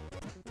 Hansen.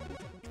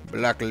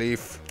 Black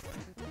Leaf.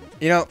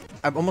 You know,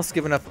 I've almost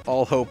given up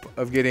all hope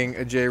of getting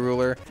a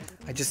J-Ruler.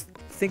 I just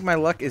think my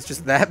luck is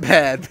just that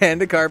bad.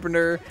 Panda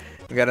Carpenter.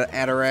 We got an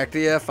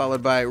Ataractia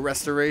followed by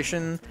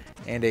Restoration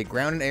and a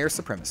Ground and Air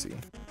Supremacy.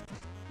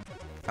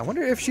 I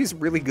wonder if she's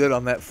really good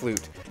on that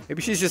flute.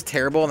 Maybe she's just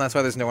terrible and that's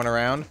why there's no one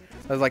around.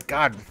 I was like,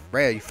 God,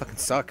 Rhea, you fucking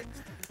suck.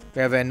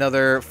 We have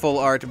another full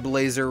art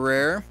Blazer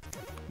rare.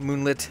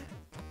 Moonlit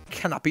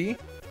Canopy.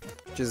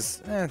 Which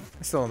is, I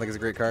still don't think it's a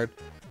great card.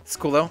 It's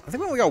cool though. I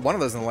think we only got 1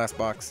 of those in the last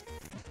box.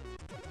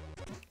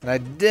 And I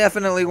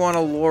definitely want a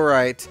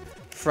Lorite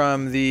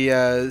from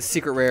the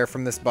secret rare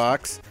from this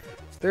box.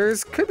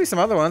 Could be some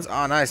other ones.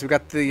 Oh, nice. We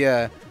got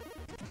the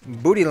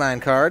booty line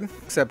card,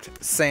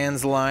 except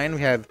Sans line.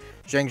 We have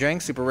Zhang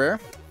Zhang, super rare.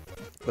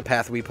 The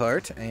Pathway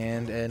part,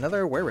 and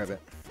another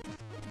Were-Rabbit.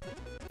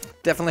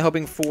 Definitely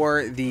hoping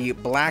for the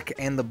black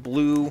and the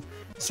blue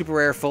super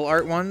rare full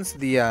art ones.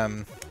 The,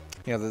 you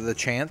know, the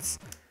chance.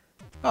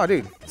 Oh,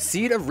 dude.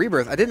 Seed of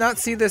Rebirth. I did not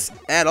see this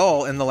at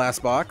all in the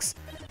last box.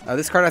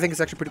 This card I think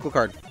is actually a pretty cool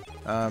card.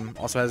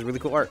 Also has really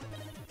cool art.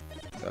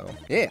 So,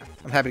 yeah.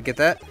 I'm happy to get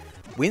that.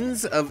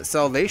 Winds of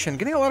Salvation.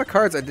 Getting a lot of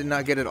cards I did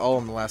not get at all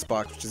in the last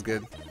box, which is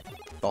good.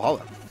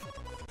 Valhalla.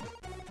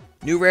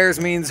 New rares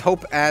means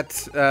hope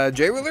at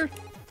J-Ruler?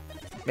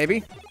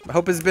 Maybe.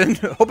 Hope has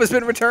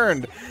been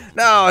returned.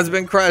 No, it's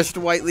been crushed.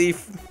 White Leaf,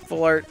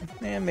 full art.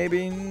 And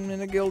maybe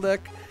in a guild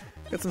deck.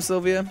 Got some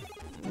Sylvia.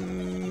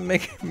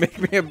 Make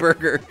me a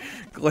burger.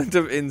 Glint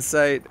of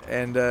Insight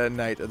and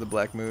Night of the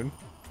Black Moon.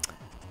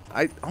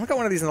 I only got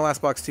one of these in the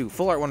last box too.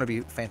 Full art one would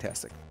be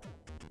fantastic.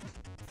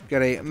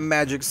 Got a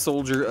Magic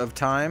Soldier of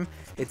Time.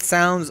 It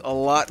sounds a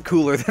lot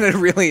cooler than it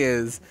really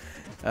is.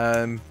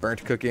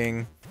 Burnt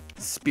Cooking,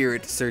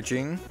 Spirit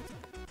Searching.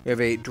 We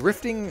have a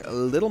Drifting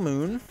Little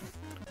Moon.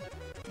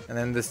 And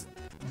then this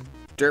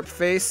Derp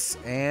Face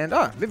and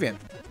Vivian.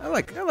 I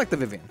like the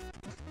Vivian.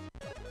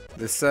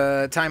 This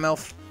Time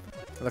Elf,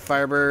 another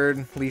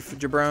Firebird, Leaf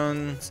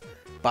Jabrones,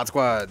 Bot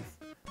Squad.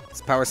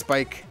 This Power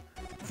Spike,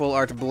 full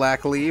art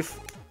Black Leaf.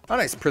 Oh,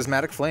 nice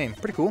Prismatic Flame,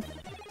 pretty cool.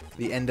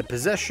 The End of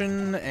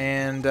Possession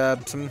and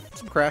some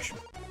Crash.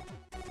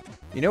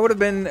 You know what would have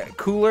been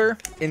cooler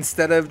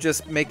instead of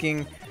just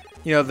making,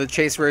 you know, the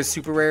Chase Rares,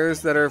 Super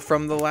Rares that are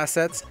from the last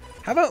sets?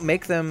 How about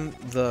make them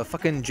the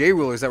fucking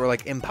J-Rulers that were,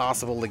 like,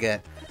 impossible to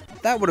get?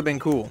 That would have been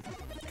cool.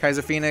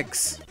 Kaiser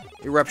Phoenix,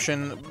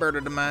 Eruption, Bird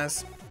of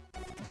Demise.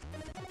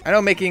 I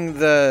know making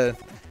the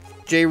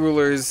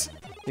J-Rulers,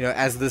 you know,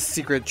 as the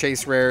secret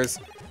Chase Rares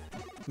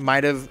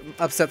might have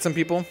upset some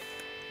people,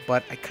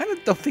 but I kind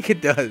of don't think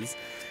it does.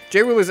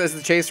 J-Rulers as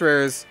the Chase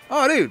Rares.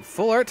 Oh, dude,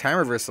 full art Time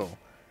Reversal.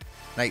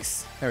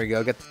 Nice. There we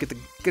go.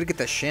 Gotta get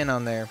the shin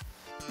on there.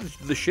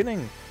 The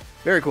shinning.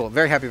 Very cool.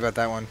 Very happy about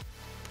that one.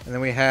 And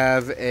then we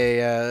have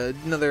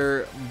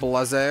another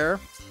Blazer,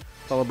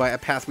 followed by a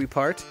Pathway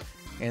part,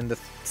 and the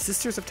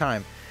Sisters of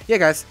Time. Yeah,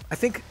 guys, I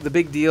think the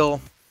big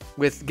deal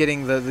with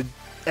getting the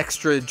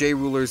extra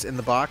J-Rulers in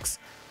the box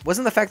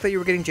wasn't the fact that you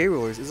were getting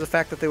J-Rulers. It was the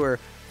fact that they were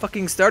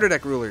fucking starter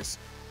deck rulers.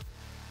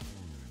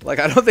 Like,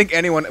 I don't think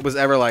anyone was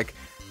ever like,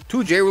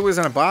 2 J-Rulers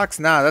in a box?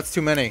 Nah, that's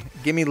too many.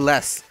 Give me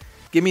less.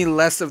 Give me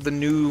less of the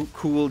new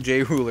cool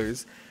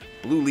J-Rulers.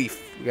 Blue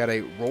Leaf. We got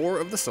a Roar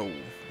of the Soul.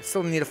 I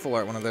still need a full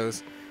art one of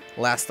those.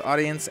 Last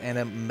Audience and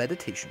a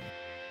Meditation.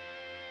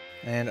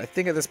 And I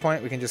think at this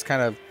point we can just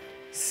kind of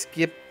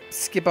skip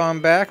on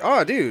back.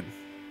 Oh, dude.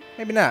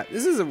 Maybe not.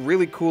 This is a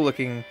really cool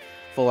looking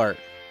full art.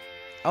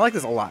 I like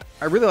this a lot.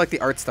 I really like the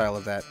art style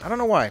of that. I don't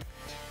know why.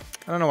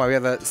 We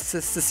have a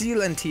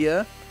Cecile and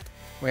Tia.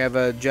 We have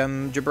a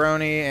Gem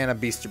Jabroni and a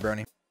Beast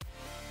Jabroni.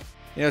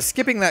 You know,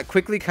 skipping that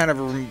quickly kind of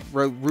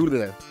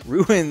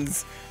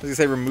ruins, as you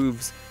say,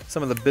 removes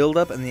some of the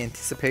build-up and the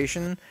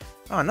anticipation.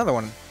 Oh, another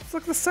one. Let's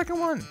look at the second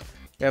one.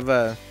 We have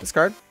this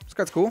card. This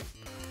card's cool.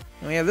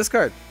 And we have this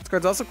card. This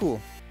card's also cool.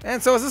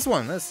 And so is this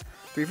one. That's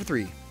 3 for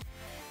 3.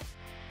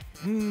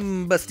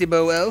 Busty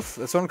Bow Elf.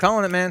 That's what I'm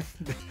calling it, man.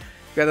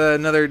 Got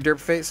another derp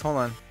face. Hold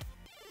on.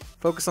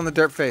 Focus on the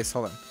derp face.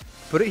 Hold on.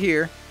 Put it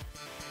here.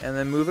 And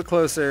then move it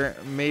closer.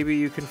 Maybe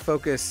you can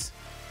focus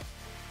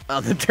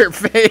on the derp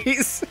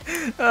face.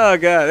 Oh,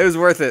 God. It was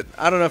worth it.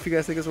 I don't know if you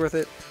guys think it was worth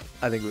it.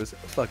 I think it was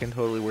fucking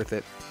totally worth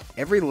it.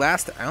 Every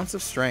last ounce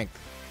of strength.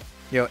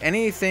 You know,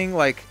 anything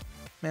like...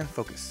 Man,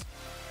 focus.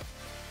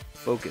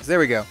 Focus. There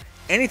we go.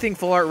 Anything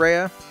full art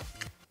Rhea,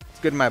 it's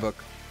good in my book.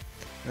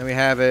 And then we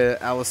have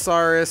a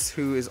Allosaurus,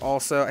 who is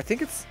also... I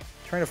think it's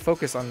trying to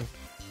focus on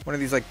one of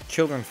these, like,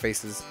 children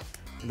faces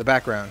in the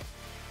background.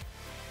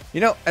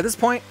 You know, at this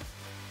point,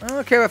 I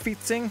don't care about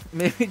Feet Sing.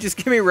 Maybe just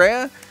give me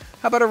Rhea.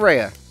 How about a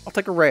Rhea? I'll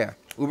take a Rhea.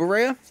 Uber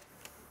Rhea?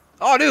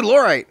 Oh, dude,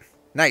 Lorite.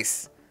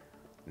 Nice.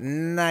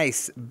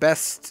 Nice.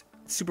 Best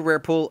super rare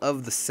pull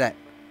of the set.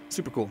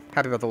 Super cool.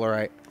 Happy about the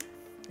Lorite.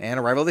 And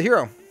Arrival of the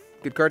Hero.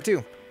 Good card,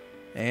 too.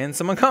 And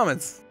some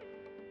uncommons.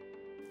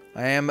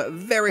 I am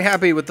very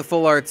happy with the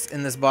full arts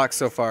in this box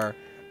so far.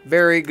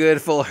 Very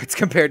good full arts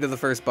compared to the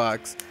first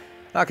box.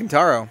 Ah,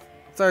 Kintaro.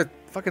 It's our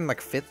fucking,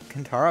 like, 5th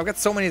Kintaro. I've got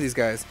so many of these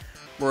guys.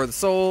 Roar of the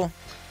Soul.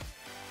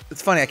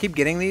 It's funny, I keep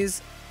getting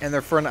these, and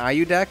they're for an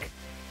IU deck,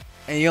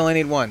 and you only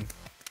need one,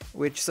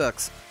 which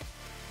sucks.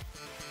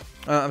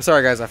 I'm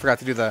sorry, guys, I forgot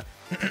to do the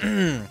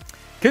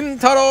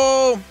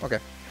Kintaro! Okay,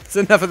 that's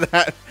enough of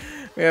that.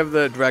 We have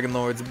the Dragon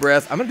Lord's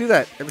Breath. I'm going to do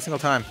that every single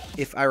time,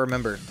 if I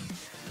remember.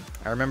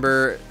 I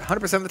remember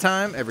 100% of the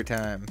time, every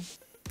time.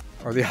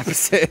 Or the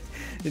opposite.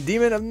 The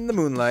Demon of the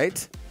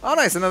Moonlight. Oh,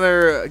 nice,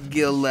 another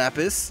Gil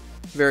Lapis.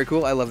 Very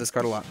cool, I love this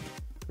card a lot.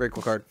 Very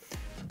cool card.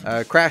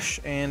 Crash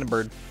and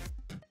Bird.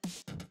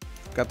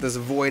 Got this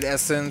Void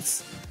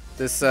Essence.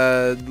 This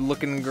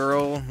looking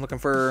girl, looking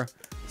for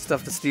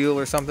stuff to steal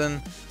or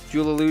something.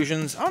 Jewel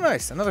Illusions. Oh,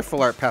 nice, another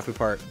full art Pathway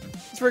part.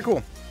 It's very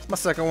cool. It's my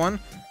second one.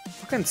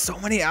 Fucking so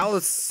many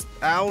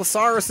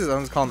Allosauruses.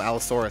 I'm just calling them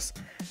Allosaurus.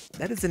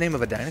 That is the name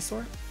of a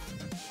dinosaur?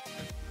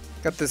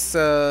 Got this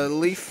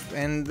leaf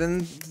and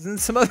then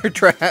some other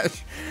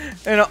trash.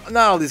 And not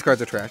all these cards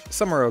are trash.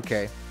 Some are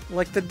okay.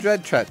 Like the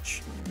Dread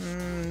Trash.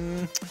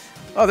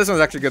 Oh, this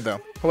one's actually good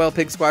though. Hoel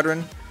Pig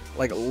Squadron.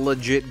 Like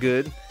legit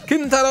good.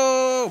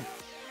 Kintaro!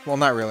 Well,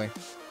 not really.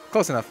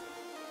 Close enough.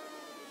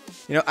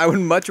 You know, I would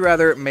much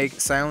rather make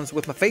sounds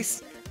with my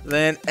face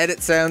than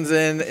edit sounds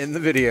in the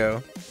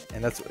video.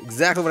 And that's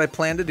exactly what I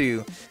plan to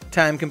do.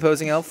 Time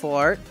composing elf full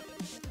art.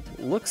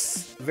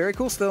 Looks very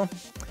cool still.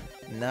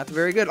 Not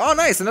very good. Oh,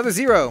 nice! Another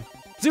 0!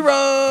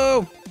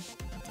 0!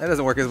 That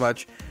doesn't work as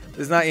much.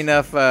 There's not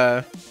enough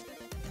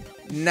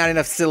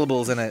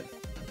syllables in it.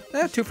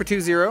 2 for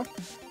 2, 0.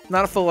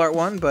 Not a full art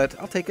one, but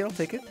I'll take it, I'll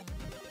take it.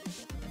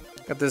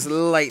 Got this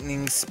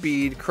lightning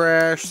speed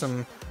crash,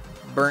 some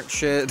burnt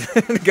shit.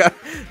 Got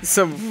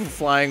some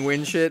flying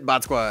wind shit.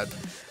 Bot squad.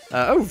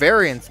 Oh,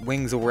 variant.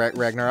 Wings of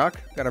Ragnarok.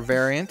 Got a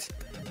variant.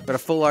 Got a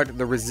full art,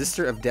 the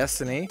Resistor of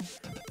Destiny.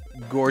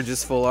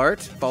 Gorgeous full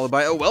art. Followed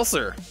by a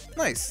Welser.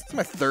 Nice. It's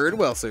my third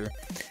Welser.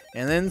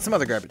 And then some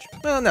other garbage.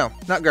 Oh, no.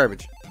 Not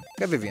garbage.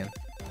 Got Vivian.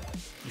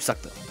 You suck,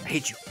 though. I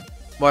hate you.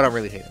 Well, I don't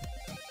really hate him.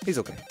 He's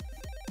okay.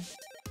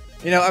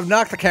 You know, I've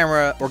knocked the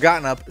camera, or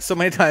gotten up, so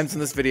many times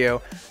in this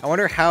video. I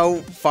wonder how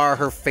far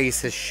her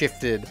face has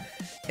shifted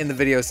in the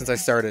video since I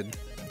started.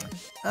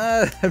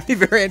 That'd be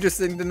very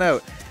interesting to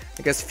note.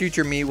 I guess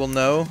future me will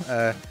know.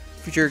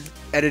 Future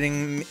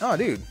editing... Oh,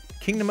 dude.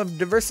 Kingdom of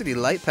Diversity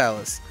Light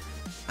Palace.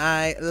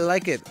 I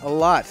like it a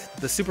lot.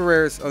 The super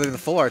rares, other than the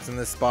full arts in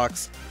this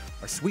box,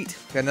 are sweet.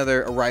 Got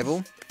another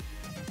Arrival.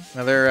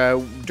 Another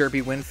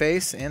derpy wind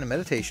face, and a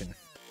Meditation.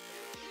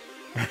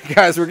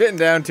 Guys, we're getting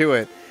down to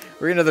it.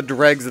 We're into the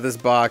dregs of this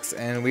box,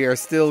 and we are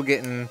still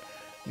getting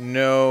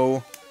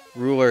no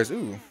rulers.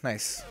 Ooh,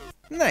 nice.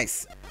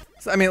 Nice.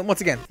 So, I mean,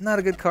 once again, not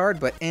a good card,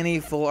 but any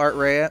full art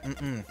rare,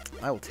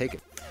 I will take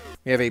it.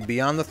 We have a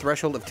Beyond the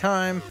Threshold of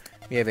Time,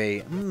 we have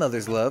a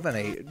Mother's Love, and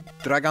a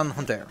Dragon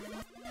Hunter.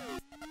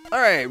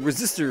 Alright,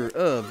 Resistor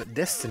of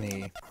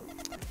Destiny.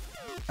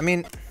 I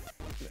mean,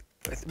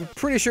 I'm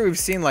pretty sure we've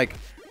seen, like,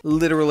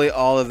 literally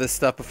all of this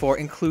stuff before,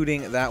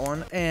 including that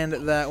one and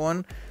that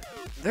one.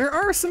 There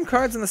are some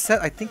cards in the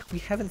set I think we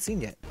haven't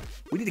seen yet.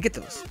 We need to get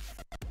those.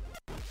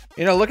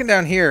 You know, looking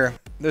down here,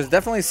 there's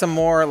definitely some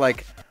more,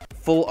 like,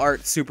 full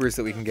art supers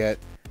that we can get.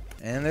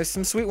 And there's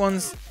some sweet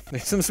ones.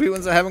 There's some sweet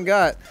ones I haven't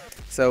got.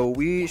 So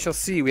we shall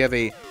see. We have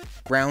a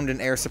Ground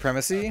and Air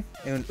Supremacy.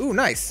 And, ooh,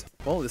 nice.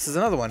 Well, this is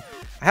another one.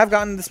 I have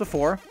gotten this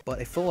before,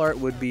 but a full art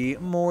would be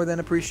more than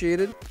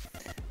appreciated.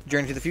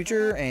 Journey to the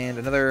Future, and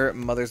another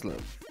Mother's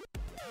Love.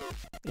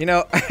 You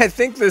know, I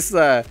think this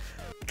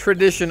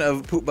tradition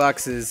of poop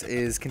boxes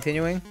is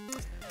continuing.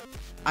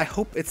 I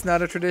hope it's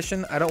not a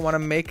tradition. I don't want to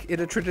make it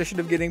a tradition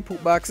of getting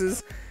poop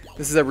boxes.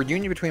 This is a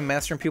reunion between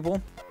Master and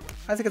Pupil.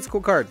 I think it's a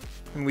cool card.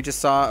 I mean, we just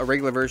saw a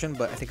regular version,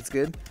 but I think it's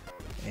good.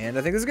 And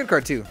I think this is a good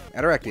card too.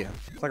 Adorectia.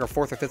 It's like our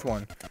 4th or 5th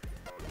one.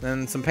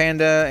 Then some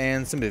Panda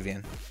and some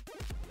Vivian.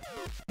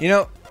 You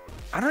know,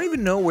 I don't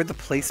even know where the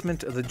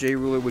placement of the J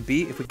Ruler would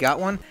be if we got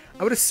one.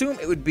 I would assume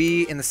it would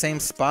be in the same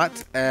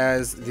spot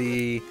as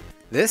the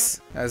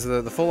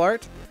full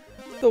art.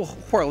 The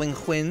Whirling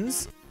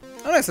Twins.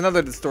 Oh, nice,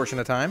 another Distortion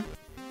of Time.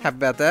 Happy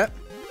about that.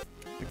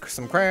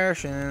 Some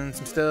Crash and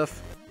some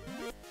stuff.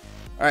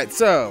 Alright,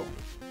 so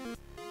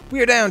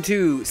we are down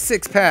to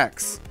 6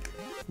 packs.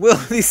 Will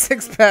these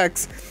 6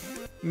 packs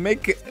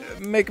make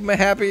me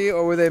happy,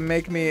 or will they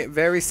make me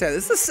very sad?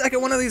 This is the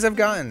second one of these I've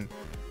gotten.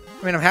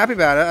 I mean, I'm happy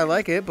about it. I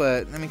like it,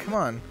 but I mean, come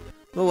on.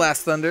 Little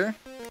Last Thunder,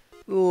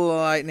 little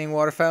Lightning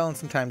Waterfowl, and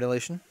some Time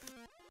Dilation.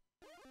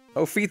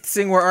 Oh, Feet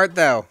Sing, where art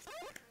thou?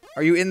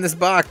 Are you in this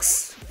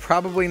box?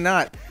 Probably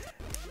not.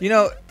 You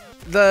know,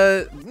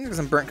 there's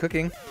some burnt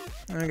cooking.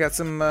 And we got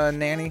some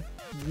nanny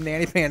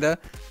Panda.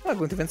 Oh,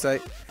 Glint of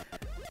Insight.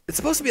 It's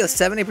supposed to be a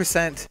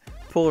 70%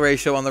 pull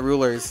ratio on the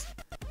rulers.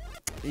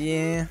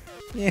 Yeah.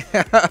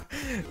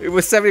 It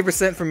was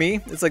 70% for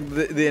me. It's like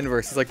the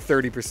inverse. It's like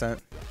 30%.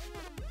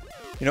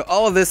 You know,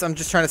 all of this, I'm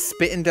just trying to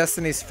spit in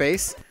Destiny's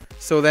face,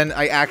 so then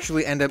I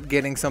actually end up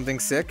getting something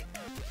sick,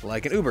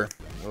 like an Uber.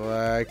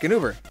 Like an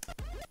Uber.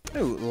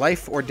 Ooh,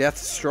 Life or Death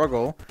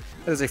Struggle.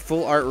 That is a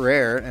full art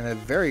rare, and a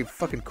very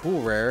fucking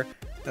cool rare.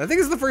 And I think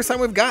it's the first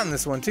time we've gotten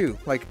this one, too.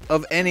 Like,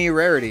 of any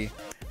rarity.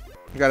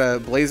 We got a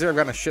Blazer. I've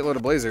gotten a shitload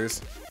of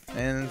Blazers.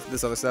 And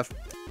this other stuff.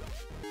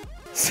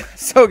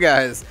 So,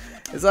 guys,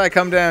 as I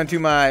come down to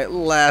my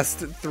last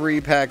 3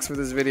 packs for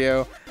this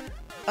video,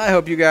 I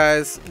hope you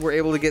guys were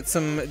able to get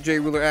some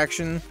J-Ruler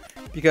action,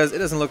 because it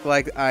doesn't look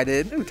like I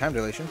did. Ooh, Time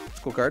Dilation. It's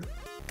a cool card.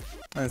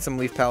 And some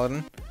Leaf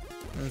Paladin.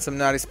 And some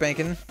Naughty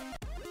Spankin'.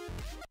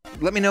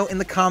 Let me know in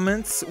the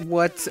comments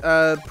what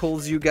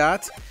pulls you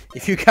got.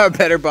 If you got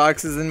better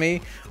boxes than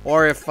me,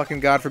 or if, fucking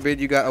God forbid,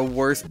 you got a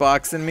worse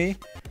box than me.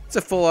 It's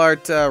a full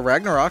art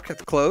Ragnarok at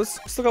the close.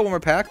 Still got one more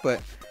pack,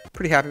 but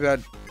pretty happy about,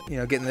 you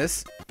know, getting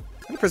this.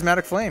 And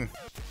Prismatic Flame.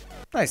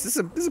 Nice. This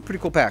is a pretty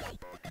cool pack.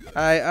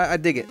 I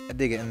dig it. I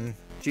dig it. And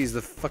geez,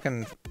 the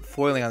fucking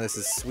foiling on this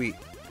is sweet.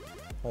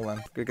 Hold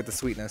on. Go get the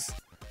sweetness.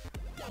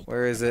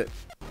 Where is it?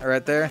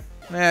 Right there?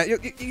 Yeah,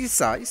 you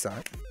saw it. You saw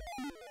it.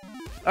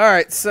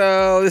 Alright,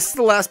 so this is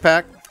the last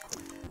pack.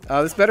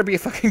 This better be a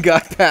fucking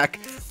God pack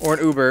or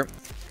an Uber.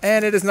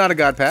 And it is not a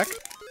God pack.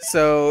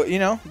 So, you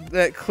know,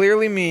 that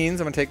clearly means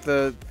I'm going to take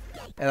the...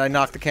 And I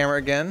knock the camera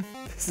again.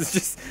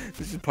 This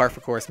is par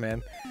for course,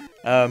 man.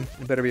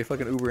 It better be a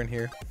fucking Uber in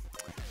here.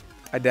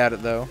 I doubt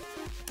it, though.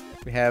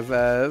 We have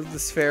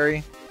this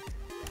fairy.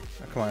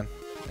 Oh, come on.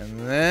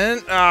 And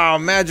then... Oh,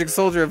 Magic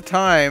Soldier of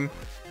Time.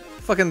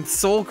 Fucking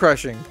soul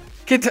crushing.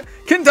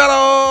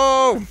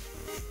 Kintaro!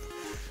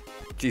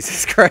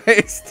 Jesus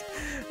Christ.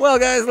 Well,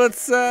 guys,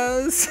 let's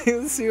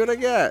see what I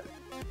get.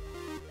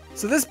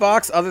 So this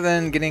box, other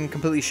than getting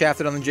completely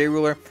shafted on the J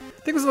Ruler,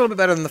 I think was a little bit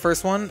better than the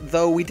first one,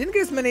 though we didn't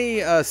get as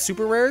many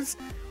super rares.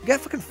 We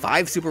got fucking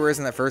 5 super rares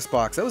in that first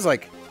box. That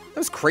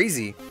was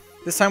crazy.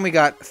 This time we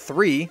got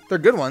 3. They're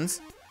good ones.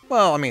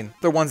 Well, I mean,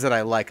 they're ones that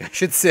I like, I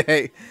should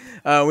say.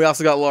 We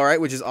also got Laurite,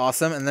 which is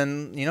awesome, and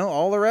then, you know,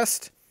 all the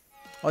rest,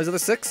 all these other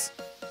 6,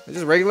 they're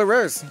just regular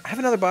rares. I have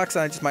another box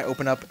that I just might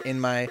open up in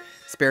my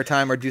spare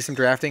time or do some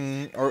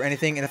drafting or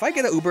anything, and if I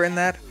get an Uber in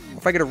that, or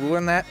if I get a ruler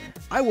in that,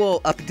 I will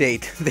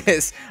update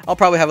this. I'll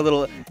probably have a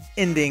little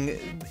ending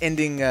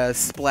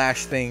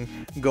splash thing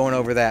going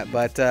over that,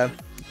 but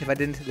if I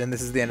didn't, then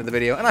this is the end of the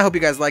video, and I hope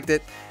you guys liked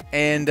it,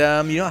 and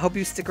you know, I hope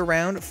you stick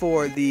around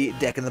for the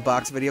Deck in the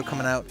Box video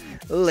coming out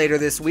later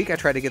this week. I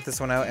tried to get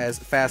this one out as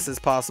fast as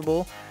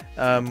possible,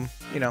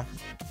 you know,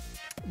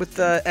 with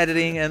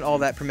editing and all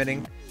that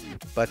permitting,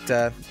 but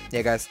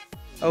yeah, guys,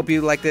 I hope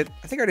you liked it.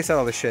 I think I already said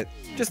all this shit.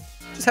 Just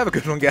have a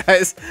good one,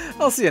 guys.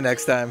 I'll see you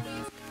next time.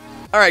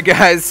 Alright,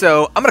 guys,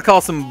 so I'm gonna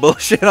call some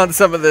bullshit on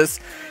some of this.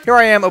 Here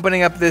I am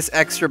opening up this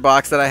extra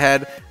box that I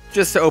had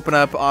just to open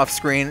up off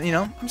screen. You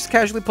know, I'm just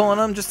casually pulling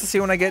them just to see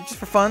what I get, just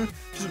for fun.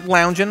 Just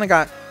lounging. I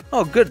got,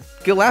 oh, good,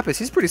 Gil Lapis.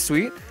 He's pretty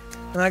sweet.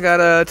 And I got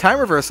a Time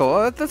Reversal.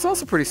 Oh, that's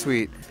also pretty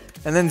sweet.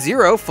 And then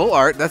Zero, full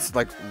art. That's,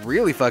 like,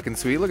 really fucking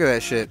sweet. Look at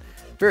that shit.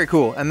 Very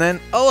cool. And then,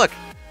 oh, look,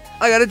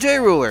 I got a J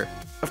Ruler.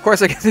 Of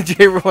course, I get the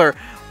J Ruler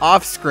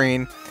off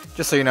screen.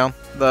 Just so you know,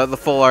 the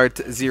full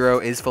art Zero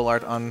is full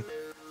art on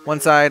one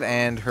side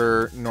and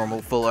her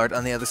normal full art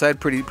on the other side.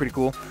 Pretty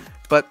cool.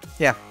 But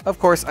yeah, of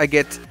course I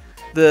get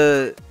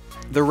the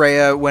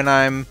Rhea when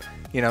I'm,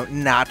 you know,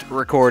 not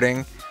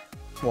recording.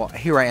 Well,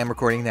 here I am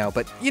recording now,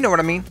 but you know what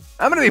I mean.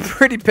 I'm gonna be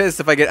pretty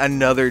pissed if I get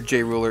another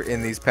J Ruler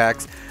in these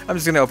packs. I'm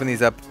just gonna open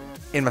these up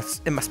in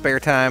my spare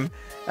time.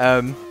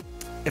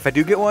 If I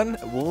do get one,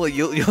 well,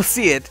 you'll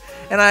see it.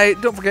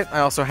 And don't forget, I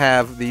also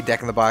have the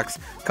Deck in the Box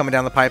coming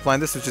down the pipeline.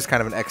 This was just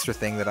kind of an extra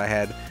thing that I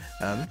had,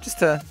 just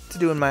to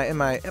do in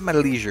my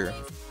leisure.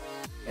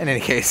 In any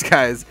case,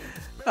 guys,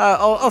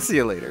 I'll see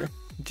you later.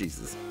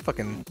 Jesus,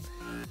 fucking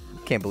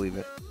can't believe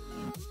it.